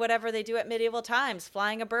doing whatever they do at medieval times,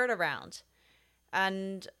 flying a bird around.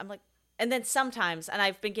 And I'm like, and then sometimes, and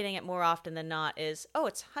I've been getting it more often than not, is, oh,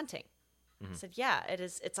 it's hunting. Mm-hmm. I said, yeah, it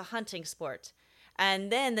is. It's a hunting sport.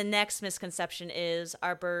 And then the next misconception is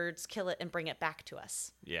our birds kill it and bring it back to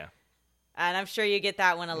us. Yeah. And I'm sure you get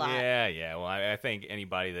that one a lot. Yeah. Well, I think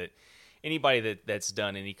anybody that's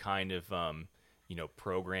done any kind of,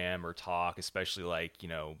 program or talk, especially like,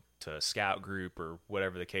 to a scout group or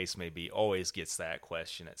whatever the case may be, always gets that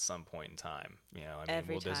question at some point in time.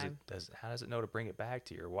 Every time. How does it know to bring it back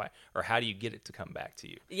to you, or why, or how do you get it to come back to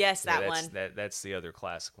you? Yes, one. That's the other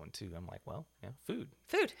classic one too. I'm like, well, food.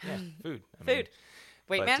 Yeah, food. Food.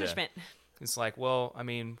 Weight management. It's like, well,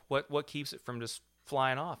 what keeps it from just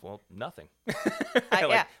flying off? Well, nothing.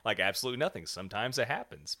 Yeah. Like absolutely nothing. Sometimes it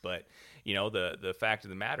happens, but the fact of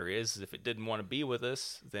the matter is, if it didn't want to be with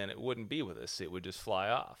us, then it wouldn't be with us. It would just fly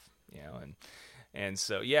off. And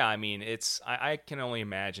so, yeah, I mean, I can only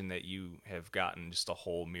imagine that you have gotten just a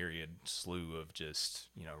whole myriad slew of just,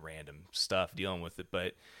 random stuff dealing with it.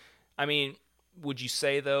 But, I mean, would you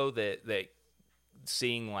say, though, that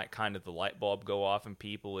seeing, like, kind of the light bulb go off in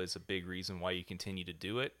people is a big reason why you continue to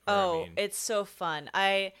do it? Or, it's so fun.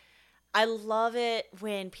 I love it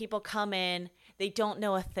when people come in, they don't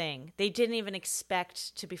know a thing. They didn't even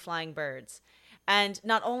expect to be flying birds. And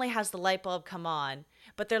not only has the light bulb come on,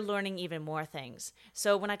 but they're learning even more things.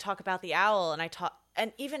 So when I talk about the owl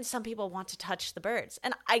and even some people want to touch the birds.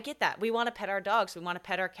 And I get that. We want to pet our dogs. We want to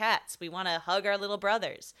pet our cats. We want to hug our little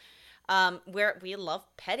brothers. We love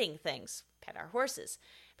petting things, pet our horses.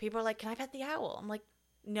 People are like, can I pet the owl? I'm like,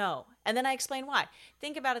 no. And then I explain why.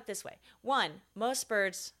 Think about it this way. One, most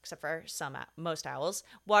birds, except for most owls,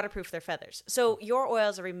 waterproof their feathers. So your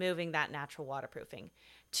oils are removing that natural waterproofing.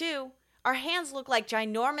 Two, our hands look like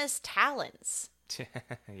ginormous talons.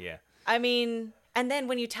 Yeah. I mean, and then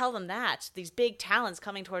when you tell them that, these big talons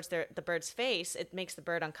coming towards the bird's face, it makes the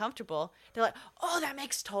bird uncomfortable. They're like, oh, that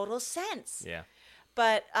makes total sense. Yeah.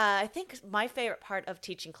 But I think my favorite part of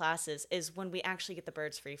teaching classes is when we actually get the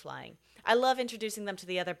birds free flying. I love introducing them to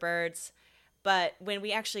the other birds, but when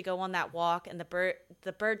we actually go on that walk and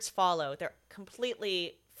the birds follow, they're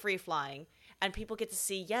completely free flying, and people get to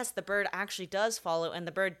see, yes, the bird actually does follow, and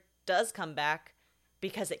the bird does come back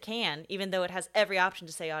because it can, even though it has every option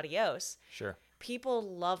to say adios. Sure. People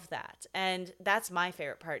love that. And that's my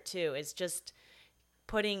favorite part too, is just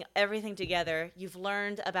putting everything together. You've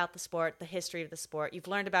learned about the sport, the history of the sport. You've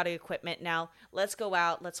learned about equipment. Now let's go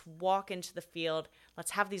out. Let's walk into the field.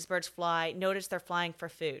 Let's have these birds fly. Notice they're flying for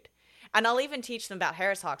food. And I'll even teach them about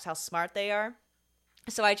Harris hawks, how smart they are.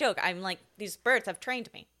 So I joke, I'm like, these birds have trained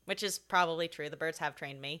me, which is probably true. The birds have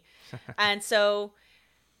trained me. And so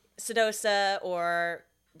Sedosa or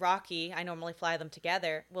Rocky, I normally fly them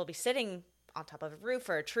together, we'll be sitting on top of a roof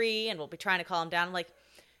or a tree, and we'll be trying to calm them down. I'm like,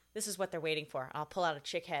 this is what they're waiting for. And I'll pull out a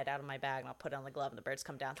chick head out of my bag, and I'll put it on the glove, and the birds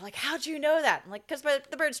come down. They're like, how'd you know that? I'm like, because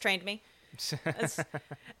the birds trained me.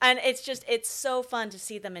 And it's so fun to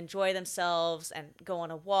see them enjoy themselves and go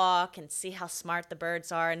on a walk and see how smart the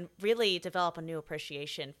birds are and really develop a new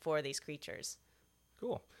appreciation for these creatures.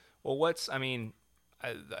 Cool. Well,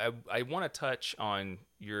 I want to touch on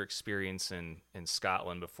your experience in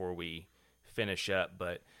Scotland before we finish up,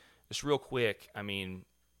 but just real quick, I mean,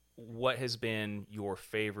 what has been your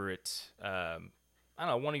favorite, one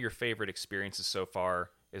of your favorite experiences so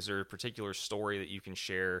far? Is there a particular story that you can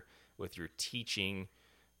share with your teaching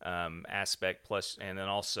aspect, plus, and then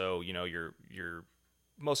also, your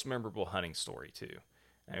most memorable hunting story too?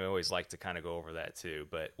 I always like to kind of go over that too,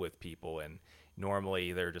 but with people, and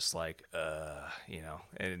normally they're just like,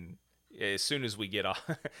 and as soon as we get off,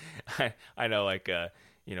 I know, like,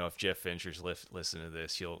 if Jeff Fincher's listen to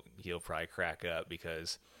this, he'll probably crack up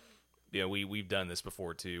because, we've done this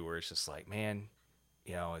before too, where it's just like, man,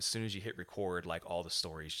 as soon as you hit record, like, all the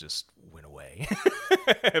stories just went away.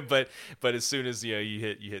 but as soon as you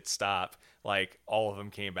hit stop, like, all of them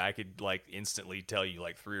came back. It'd like instantly tell you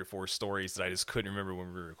like 3 or 4 stories that I just couldn't remember when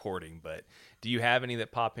we were recording. But do you have any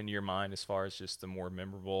that pop into your mind as far as just the more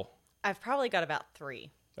memorable? I've probably got about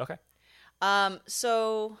 3. Okay.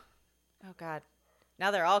 So, oh God, now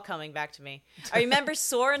they're all coming back to me. I remember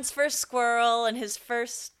Soren's first squirrel and his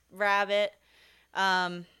first rabbit.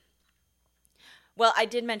 Well, I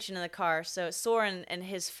did mention in the car, so Soren and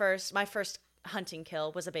my first hunting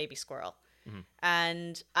kill was a baby squirrel. Mm-hmm.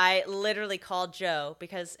 And I literally called Joe,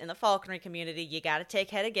 because in the falconry community, you got to take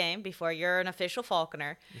head of game before you're an official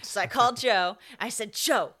falconer. So I called Joe. I said,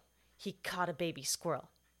 Joe, he caught a baby squirrel.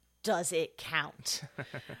 Does it count?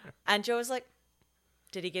 And Joe was like,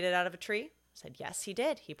 did he get it out of a tree? I said, yes, he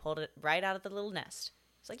did. He pulled it right out of the little nest.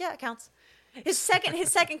 He's like, yeah, it counts. His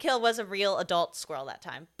second kill was a real adult squirrel that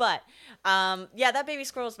time. But, that baby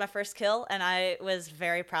squirrel was my first kill, and I was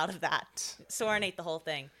very proud of that. Soren ate the whole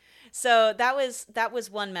thing. So that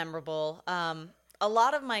was one memorable. A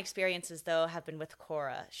lot of my experiences, though, have been with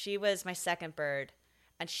Cora. She was my second bird,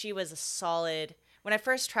 and she was a solid... When I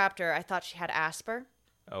first trapped her, I thought she had Asper.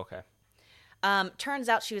 Okay. Turns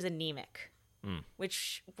out she was anemic,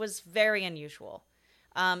 which was very unusual.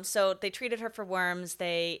 So they treated her for worms.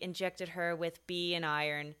 They injected her with B and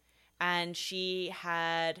iron, and she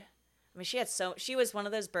was one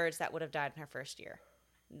of those birds that would have died in her first year,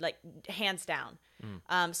 like hands down.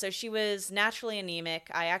 So she was naturally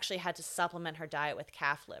anemic. I actually had to supplement her diet with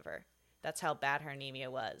calf liver. That's how bad her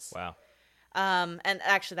anemia was. Wow. And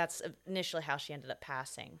actually, that's initially how she ended up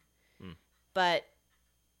passing. But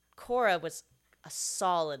Cora was a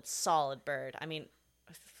solid, solid bird. I mean,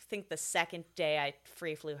 I think the second day I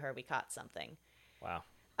free flew her, we caught something. Wow.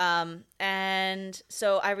 And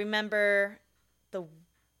so I remember the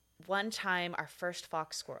one time our first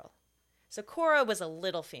fox squirrel. So Cora was a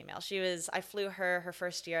little female. I flew her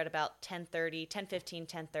first year at about 10:15,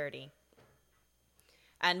 10:30.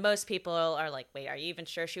 And most people are like, wait, are you even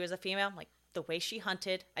sure she was a female? I'm like, the way she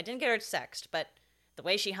hunted, I didn't get her sexed, but the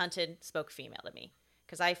way she hunted spoke female to me.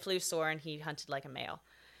 Because I flew soar and he hunted like a male.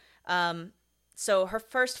 So her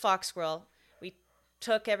first fox squirrel, we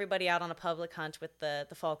took everybody out on a public hunt with the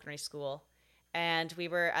falconry school. And we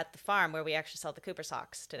were at the farm where we actually saw the Cooper's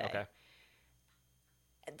hawks today. Okay.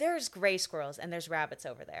 There's gray squirrels and there's rabbits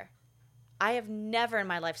over there. I have never in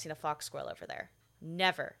my life seen a fox squirrel over there.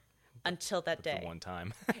 Never. Until that day. The one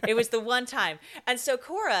time. It was the one time. And so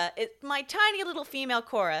Cora, my tiny little female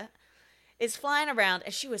Cora, is flying around,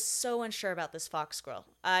 and she was so unsure about this fox squirrel.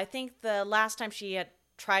 I think the last time she had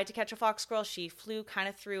tried to catch a fox squirrel, she flew kind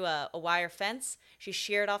of through a wire fence. She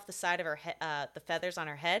sheared off the side of her the feathers on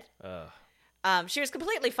her head. She was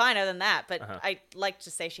completely fine other than that, but I like to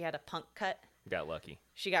say she had a punk cut. Got lucky.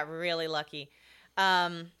 She got really lucky.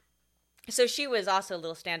 So she was also a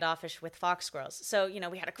little standoffish with fox squirrels. So,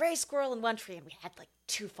 we had a gray squirrel in one tree, and we had like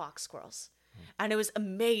 2 fox squirrels. And it was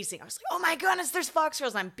amazing. I was like, oh my goodness, there's fox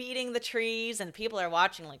squirrels. I'm beating the trees, and people are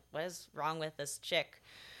watching like, what is wrong with this chick?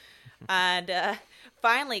 And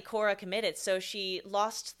finally, Cora committed. So she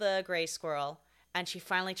lost the gray squirrel, and she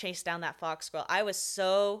finally chased down that fox squirrel. I was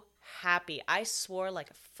so happy. I swore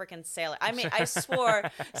like a freaking sailor. I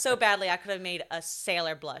swore so badly I could have made a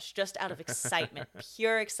sailor blush just out of excitement,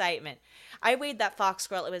 pure excitement. I weighed that fox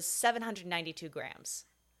squirrel. It was 792 grams.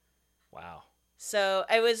 Wow. So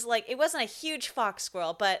it was like, it wasn't a huge fox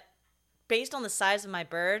squirrel, but based on the size of my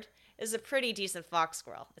bird, it was a pretty decent fox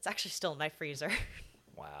squirrel. It's actually still in my freezer.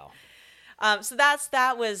 Wow. So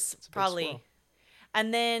that was probably.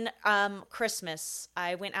 And then Christmas,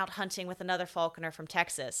 I went out hunting with another falconer from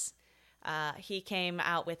Texas. He came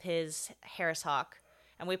out with his Harris hawk,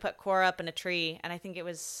 and we put Cora up in a tree, and I think it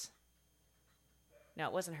wasn't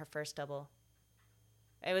her first double.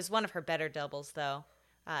 It was one of her better doubles, though.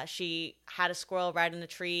 She had a squirrel right in the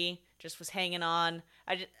tree, just was hanging on.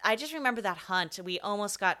 I just remember that hunt. We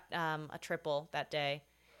almost got a triple that day.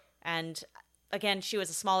 And again, she was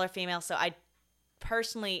a smaller female, so I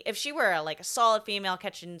personally, if she were a solid female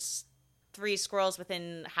catching 3 squirrels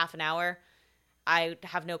within half an hour, I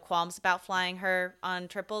have no qualms about flying her on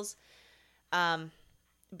triples.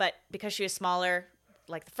 But because she was smaller,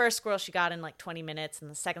 like the first squirrel she got in 20 minutes, and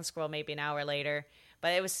the second squirrel maybe an hour later.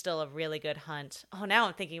 But it was still a really good hunt. Oh, now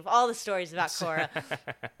I'm thinking of all the stories about Cora.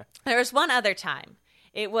 There was one other time.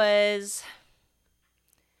 It was,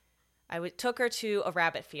 took her to a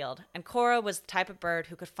rabbit field, and Cora was the type of bird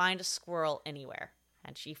who could find a squirrel anywhere.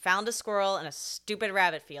 And she found a squirrel in a stupid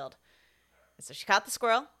rabbit field. And so she caught the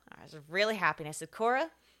squirrel. I was really happy. And I said, Cora,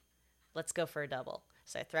 let's go for a double.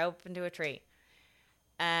 So I throw up into a tree.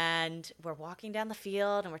 And we're walking down the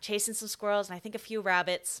field, and we're chasing some squirrels, and I think a few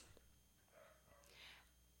rabbits.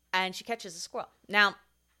 And she catches a squirrel. Now,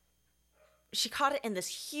 she caught it in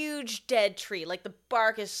this huge dead tree. Like the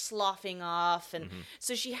bark is sloughing off. And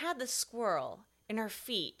so she had the squirrel in her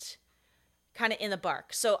feet, kind of in the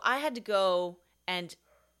bark. So I had to go and,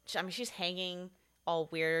 she's hanging all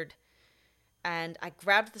weird. And I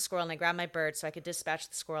grabbed the squirrel and I grabbed my bird so I could dispatch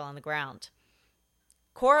the squirrel on the ground.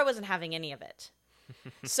 Cora wasn't having any of it.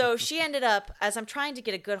 So she ended up, as I'm trying to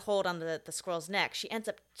get a good hold on the squirrel's neck, she ends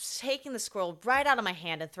up taking the squirrel right out of my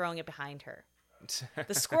hand and throwing it behind her.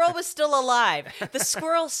 The squirrel was still alive. The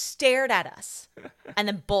squirrel stared at us and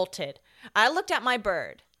then bolted. I looked at my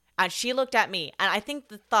bird, and she looked at me, and I think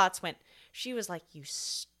the thoughts went, she was like, you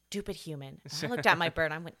stupid human. And I looked at my bird,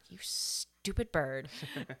 and I went, you stupid bird.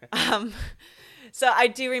 So I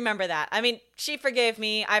do remember that. I mean, she forgave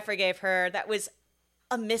me. I forgave her. That was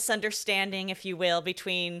a misunderstanding, if you will,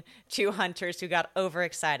 between 2 hunters who got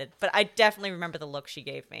overexcited. But I definitely remember the look she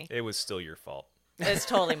gave me. It was still your fault. It's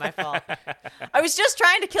totally my fault. I was just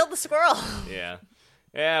trying to kill the squirrel. Yeah.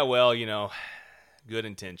 Yeah, well, good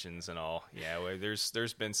intentions and all. Yeah, well,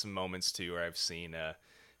 there's been some moments, too, where I've seen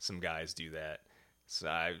some guys do that.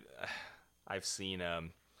 So I've seen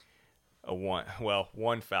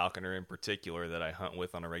one falconer in particular that I hunt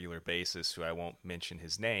with on a regular basis, who I won't mention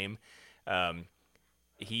his name.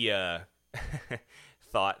 He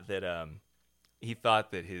thought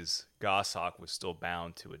that his goshawk was still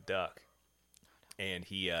bound to a duck, and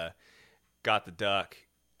he got the duck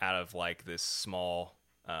out of this small,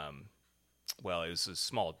 it was a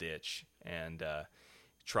small ditch, and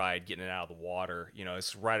tried getting it out of the water.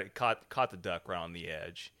 It's right. It caught the duck right on the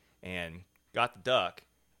edge and got the duck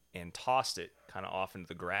and tossed it kind of off into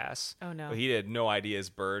the grass. Oh no! But he had no idea his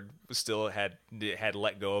bird still had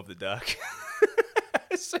let go of the duck.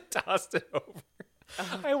 So tossed it over.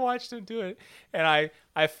 I watched him do it, and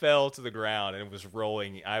I fell to the ground and was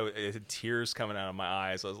rolling. It had tears coming out of my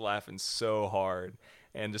eyes. I was laughing so hard,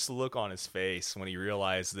 and just the look on his face when he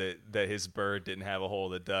realized that his bird didn't have a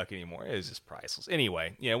hold of the duck anymore. It was just priceless.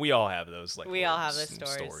 Anyway, we all have those. We all have those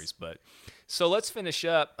stories. But so let's finish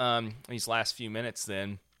up these last few minutes.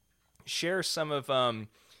 Then share some of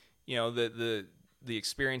the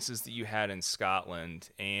experiences that you had in Scotland,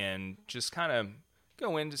 and just kind of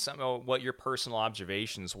go into some of what your personal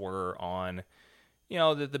observations were on,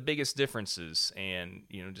 the biggest differences, and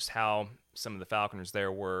just how some of the falconers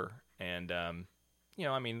there were, and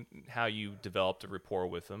how you developed a rapport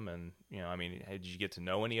with them, and did you get to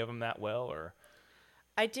know any of them that well, or?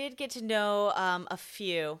 I did get to know a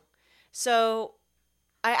few. So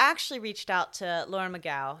I actually reached out to Lauren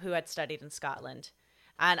McGow, who had studied in Scotland,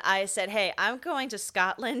 and I said, "Hey, I'm going to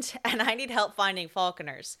Scotland, and I need help finding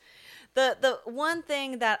falconers." The one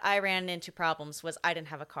thing that I ran into problems was I didn't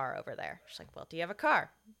have a car over there. She's like, "Well, do you have a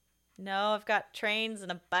car?" "No, I've got trains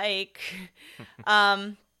and a bike."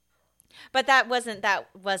 But that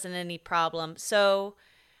wasn't any problem. So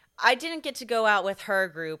I didn't get to go out with her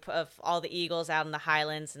group of all the eagles out in the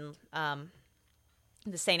Highlands and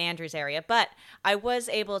the St. Andrews area, but I was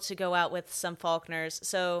able to go out with some falconers.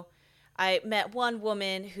 So I met one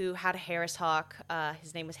woman who had a Harris hawk.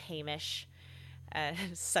 His name was Hamish.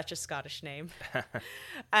 Such a Scottish name.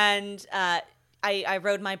 And I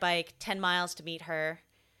rode my bike 10 miles to meet her,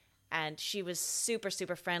 and she was super,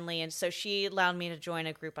 super friendly. And so she allowed me to join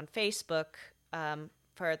a group on Facebook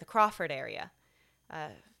for the Crawford area.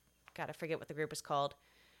 God, I forget what the group was called.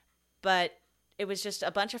 But it was just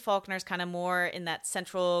a bunch of falconers kind of more in that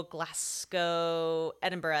central Glasgow,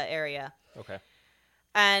 Edinburgh area. Okay.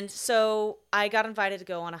 And so I got invited to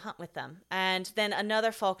go on a hunt with them. And then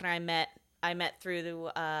another falconer I met through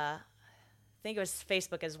I think it was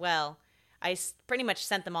Facebook as well. I pretty much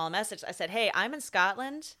sent them all a message. I said, "Hey, I'm in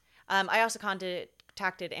Scotland." I also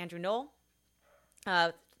contacted Andrew Knoll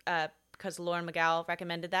because Lauren McGow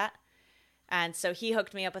recommended that. And so he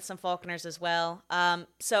hooked me up with some falconers as well.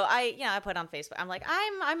 So I put on Facebook, I'm like,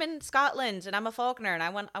 I'm in Scotland and I'm a falconer and I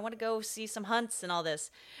want to go see some hunts and all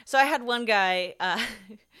this. So I had one guy,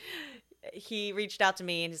 he reached out to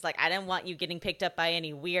me and he's like, "I didn't want you getting picked up by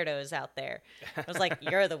any weirdos out there." I was like,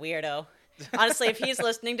 "You're the weirdo." Honestly, if he's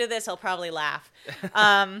listening to this, he'll probably laugh.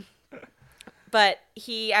 But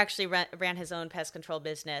he actually ran his own pest control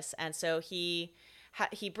business. And so he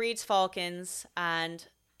breeds falcons and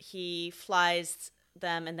he flies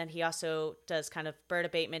them. And then he also does kind of bird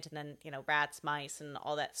abatement and then, rats, mice, and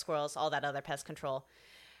all that, squirrels, all that other pest control.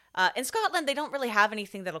 In Scotland, they don't really have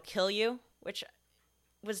anything that'll kill you, which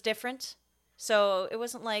was different. So it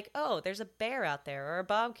wasn't like, "Oh, there's a bear out there or a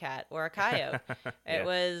bobcat or a coyote." It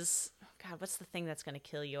was, God, what's the thing that's going to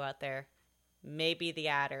kill you out there? Maybe the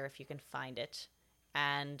adder if you can find it,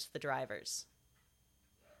 and the drivers.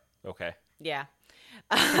 Okay. Yeah.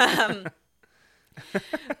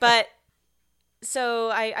 But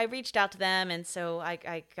so I reached out to them, and so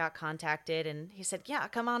I got contacted, and he said, "Yeah,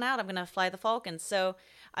 come on out. I'm going to fly the falcons." So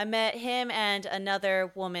I met him and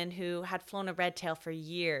another woman who had flown a red tail for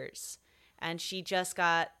years, and she just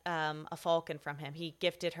got a falcon from him. He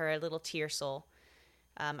gifted her a little tiercel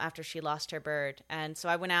after she lost her bird. And so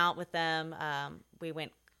I went out with them. We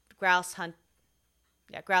went grouse hunting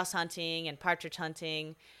and partridge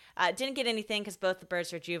hunting. Didn't get anything because both the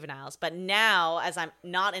birds are juveniles. But now, as I'm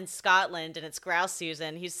not in Scotland and it's grouse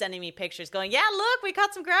season, he's sending me pictures going, "Yeah, look, we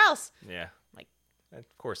caught some grouse." Yeah. Like, of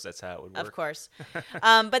course, that's how it would work. Of course.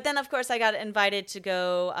 But then, of course, I got invited to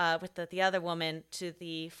go with the other woman to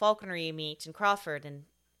the falconry meet in Crawford, and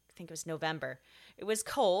I think it was November. It was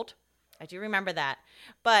cold. I do remember that.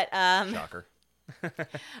 But shocker.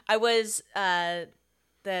 I was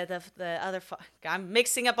the other I'm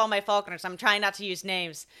mixing up all my falconers. I'm trying not to use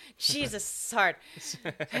names. Jesus, it's hard.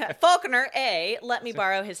 Falconer A let me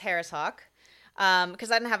borrow his Harris hawk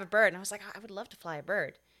because I didn't have a bird, and I was like, "I would love to fly a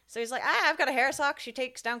bird." So he's like, "I've got a Harris hawk. She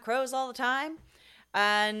takes down crows all the time,"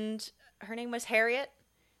 and her name was Harriet.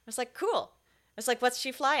 I was like, "Cool." I was like, "What's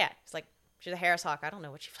she fly at?" He's like, "She's a Harris hawk. I don't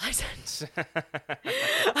know what she flies at."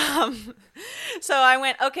 So I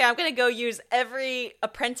went, okay, I'm going to go use every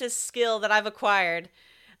apprentice skill that I've acquired.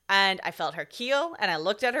 And I felt her keel, and I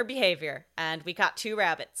looked at her behavior, and we caught 2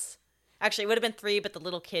 rabbits. Actually, it would have been 3, but the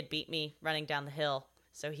little kid beat me running down the hill,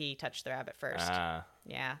 so he touched the rabbit first.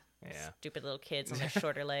 Yeah. Yeah. Stupid little kids on their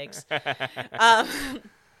shorter legs. Um,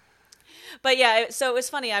 but yeah, so it was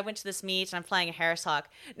funny. I went to this meet and I'm flying a Harris Hawk.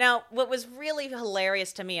 Now, what was really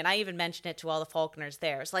hilarious to me, and I even mentioned it to all the falconers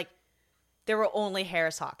there, is like there were only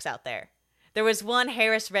Harris Hawks out there. There was one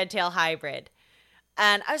Harris Redtail hybrid.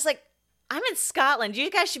 And I was like, I'm in Scotland. You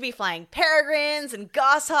guys should be flying peregrines and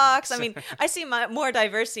goshawks. I mean, I see more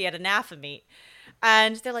diversity at a NAFA meet.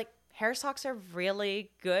 And they're like, Harris Hawks are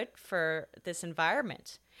really good for this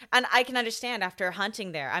environment. And I can understand after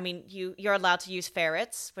hunting there. I mean, you're allowed to use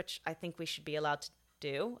ferrets, which I think we should be allowed to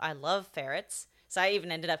do. I love ferrets. So I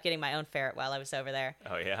even ended up getting my own ferret while I was over there.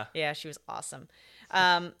 Oh, yeah? Yeah, she was awesome.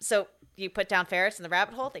 So you put down ferrets in the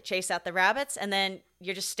rabbit hole, they chase out the rabbits, and then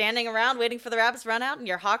you're just standing around waiting for the rabbits to run out, and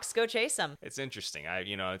your hawks go chase them. It's interesting.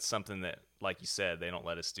 It's something that, like you said, they don't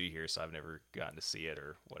let us do here, so I've never gotten to see it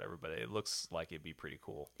or whatever, but it looks like it'd be pretty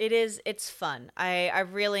cool. It is. It's fun. I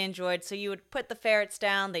really enjoyed. So you would put the ferrets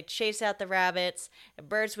down, they'd chase out the rabbits, the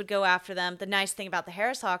birds would go after them. The nice thing about the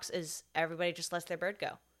Harris Hawks is everybody just lets their bird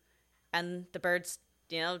go. And the birds,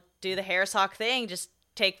 do the Harris Hawk thing, just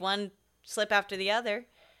take one slip after the other,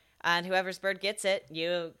 and whoever's bird gets it,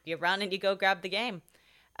 you run and you go grab the game.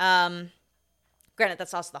 Granted,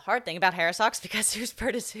 that's also the hard thing about Harris Hawks, because whose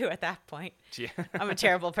bird is who at that point? Yeah. I'm a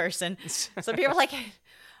terrible person. So people are like,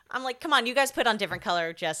 I'm like, come on, you guys put on different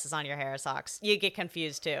color dresses on your Harris Hawks. You get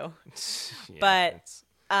confused too. Yeah, but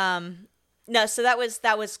no, so that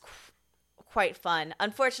was quite fun.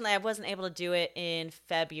 Unfortunately, I wasn't able to do it in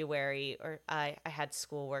February, or I had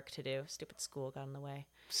schoolwork to do. Stupid school got in the way.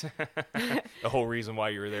 The whole reason why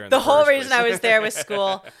you were there. The whole reason I was there was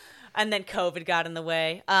school, and then COVID got in the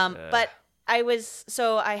way. But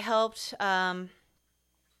I helped the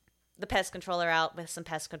pest controller out with some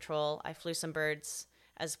pest control. I flew some birds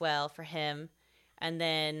as well for him, and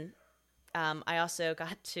then I also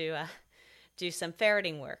got to do some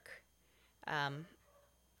ferreting work,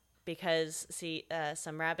 because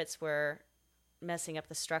some rabbits were messing up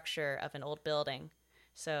the structure of an old building,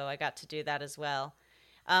 so I got to do that as well.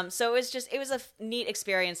 So it was a neat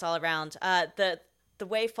experience all around. The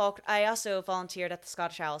way I also volunteered at the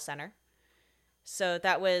Scottish Owl Center. So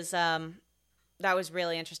that was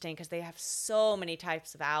really interesting, because they have so many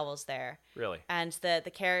types of owls there. Really? And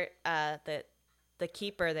the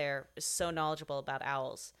keeper there is so knowledgeable about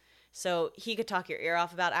owls. So he could talk your ear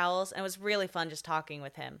off about owls, and it was really fun just talking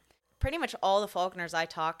with him. Pretty much all the falconers I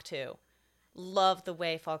talked to love the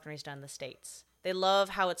way falconry is done in the States. They love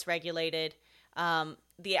how it's regulated.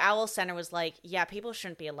 The Owl Center was like, yeah, people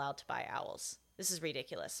shouldn't be allowed to buy owls. This is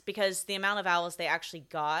ridiculous, because the amount of owls they actually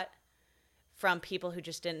got from people who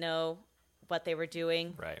just didn't know what they were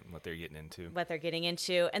doing. Right, what they're getting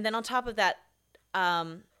into. And then on top of that,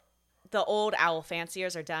 the old owl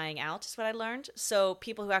fanciers are dying out, is what I learned. So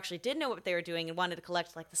people who actually did know what they were doing and wanted to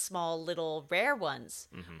collect like the small little rare ones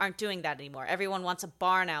aren't doing that anymore. Everyone wants a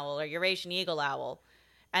barn owl or Eurasian eagle owl.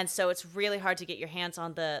 And so it's really hard to get your hands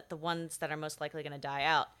on the ones that are most likely going to die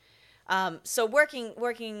out. So working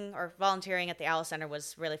or volunteering at the Owl Center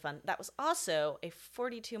was really fun. That was also a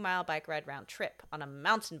 42-mile bike ride round trip on a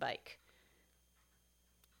mountain bike.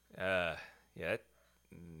 Yeah,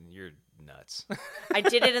 you're nuts. I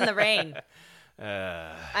did it in the rain.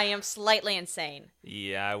 I am slightly insane.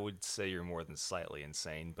 Yeah, I would say you're more than slightly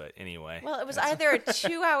insane, but anyway. Well, it was either a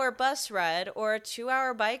 2-hour bus ride or a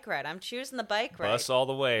 2-hour bike ride. I'm choosing the bike ride. Bus all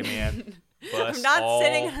the way, man. Bus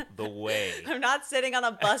the way. I'm not sitting on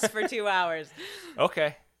a bus for 2 hours.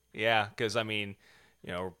 Okay. Yeah, because,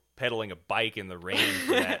 pedaling a bike in the rain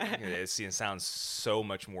for that, it sounds so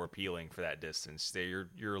much more appealing for that distance.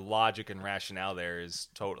 Your logic and rationale there is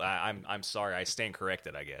total. I'm sorry, I stand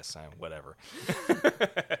corrected, I guess. Whatever.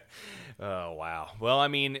 Oh wow. Well,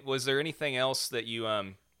 was there anything else that you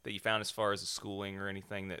found as far as the schooling or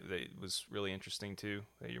anything that was really interesting too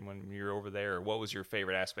when you were over there, or what was your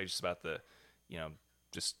favorite aspect just about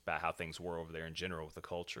just about how things were over there in general with the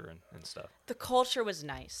culture and stuff? The culture was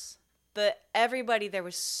nice. Everybody there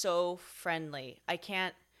was so friendly.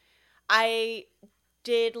 I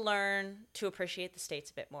did learn to appreciate the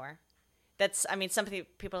States a bit more. Some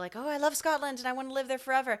people are like, oh, I love Scotland and I want to live there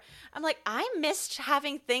forever. I'm like, I missed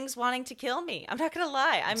having things wanting to kill me. I'm not going to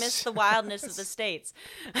lie. I missed the wildness of the States.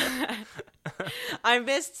 I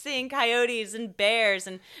missed seeing coyotes and bears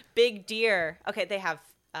and big deer. Okay, they have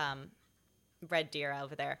red deer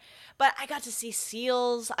over there. But I got to see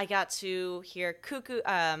seals. I got to hear cuckoo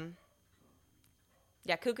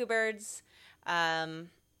birds.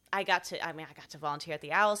 I got to volunteer at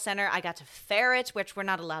the Owl Center. I got to ferret, which we're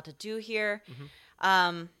not allowed to do here.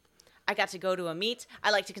 Mm-hmm. I got to go to a meet.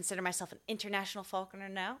 I like to consider myself an international falconer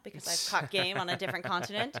now because I've caught game on a different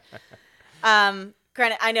continent.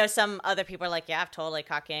 Granted, I know some other people are like, yeah, I've totally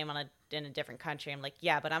caught game in a different country. I'm like,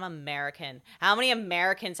 yeah, but I'm American. How many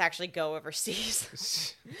Americans actually go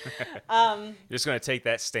overseas? You're just going to take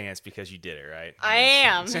that stance because you did it, right? I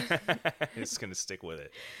am. Just going to stick with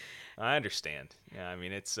it. I understand. Yeah, I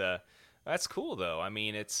mean, it's that's cool though. I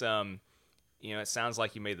mean, it's it sounds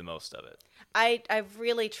like you made the most of it. I've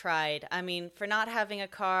really tried. I mean, for not having a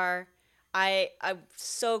car, I'm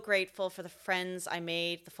so grateful for the friends I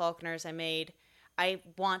made, the falconers I made. I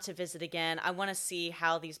want to visit again. I want to see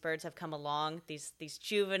how these birds have come along. These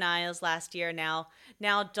juveniles last year, now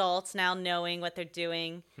adults, now knowing what they're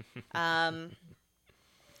doing. Because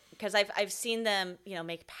I've seen them,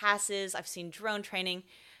 make passes. I've seen drone training.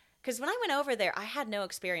 Because when I went over there, I had no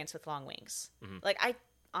experience with long wings. Mm-hmm. Like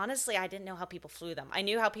honestly, I didn't know how people flew them. I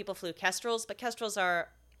knew how people flew kestrels, but kestrels they're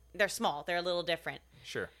small. They're a little different.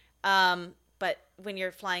 Sure. But when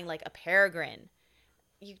you're flying like a peregrine,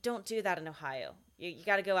 you don't do that in Ohio. You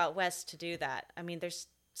got to go out west to do that. I mean, there's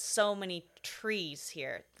so many trees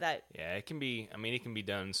here that... Yeah, it can be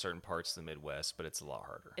done in certain parts of the Midwest, but it's a lot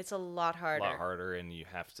harder. It's a lot harder. A lot harder, and you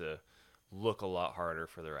have to look a lot harder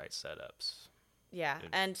for the right setups. Yeah,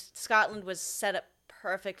 and Scotland was set up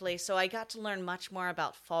perfectly, so I got to learn much more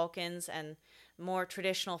about falcons and more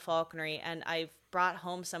traditional falconry, and I've brought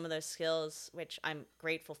home some of those skills, which I'm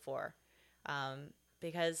grateful for,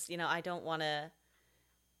 because, I don't want to...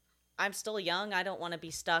 I'm still young. I don't want to be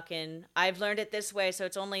stuck in, I've learned it this way, so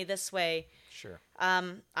it's only this way. Sure.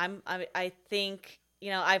 I think,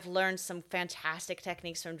 I've learned some fantastic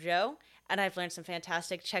techniques from Joe, and I've learned some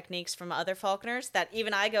fantastic techniques from other falconers that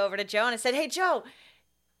even I go over to Joe and I said, hey, Joe,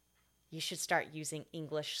 you should start using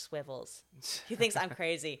English swivels. He thinks I'm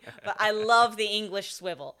crazy, but I love the English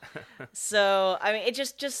swivel. So, I mean, it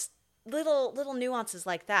just little nuances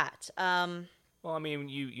like that. Well, I mean,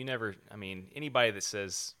 you never, anybody that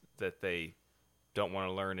says that they don't want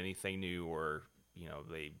to learn anything new, or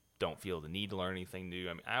they don't feel the need to learn anything new,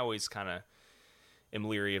 I always kind of am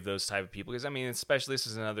leery of those type of people, because especially this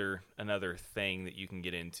is another thing that you can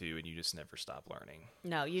get into and you just never stop learning.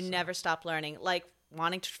 No, you never stop learning. Like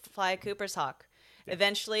wanting to fly a Cooper's Hawk. Yeah.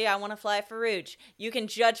 Eventually, I want to fly a Farouche. You can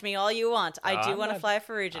judge me all you want. I do want to fly a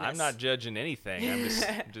Ferruginous. I'm not judging anything.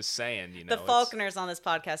 I'm just saying, The falconers on this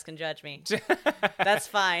podcast can judge me. That's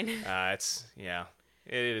fine.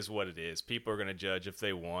 It is what it is. People are going to judge if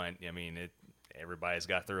they want. Everybody's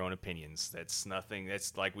got their own opinions.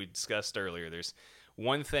 That's like we discussed earlier. There's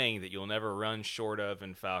one thing that you'll never run short of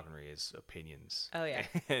in falconry is opinions. Oh, yeah.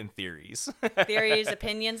 And theories. Theories,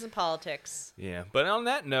 opinions, and politics. Yeah. But on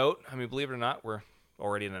that note, believe it or not, we're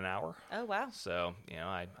already in an hour. Oh, wow. So,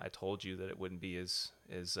 I told you that it wouldn't be as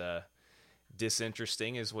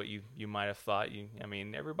disinteresting as what you might have thought.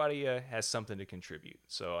 Everybody has something to contribute.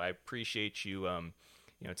 So I appreciate you,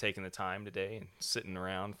 taking the time today and sitting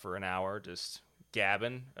around for an hour just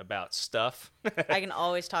gabbing about stuff. I can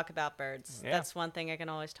always talk about birds. Yeah. That's one thing I can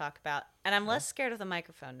always talk about. And I'm less scared of the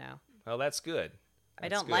microphone now. Well, that's good. I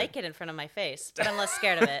don't like it in front of my face, but I'm less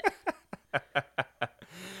scared of it.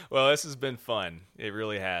 Well, this has been fun. It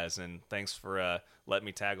really has. And thanks for letting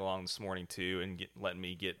me tag along this morning, too, and letting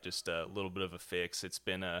me get just a little bit of a fix. It's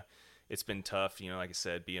been tough, like I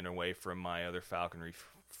said, being away from my other falconry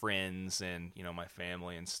friends and, my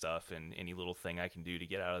family and stuff, and any little thing I can do to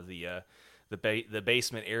get out of the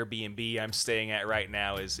basement Airbnb I'm staying at right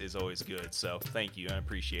now is always good. So thank you. I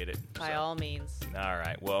appreciate it. By all means. All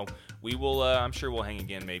right. Well, we will, I'm sure we'll hang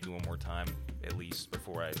again maybe one more time, at least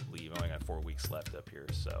before I leave. I only got 4 weeks left up here,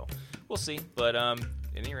 so we'll see. But at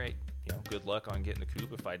any rate, good luck on getting the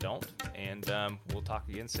coop if I don't, and we'll talk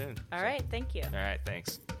again soon. All right. Thank you. All right.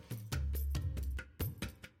 Thanks.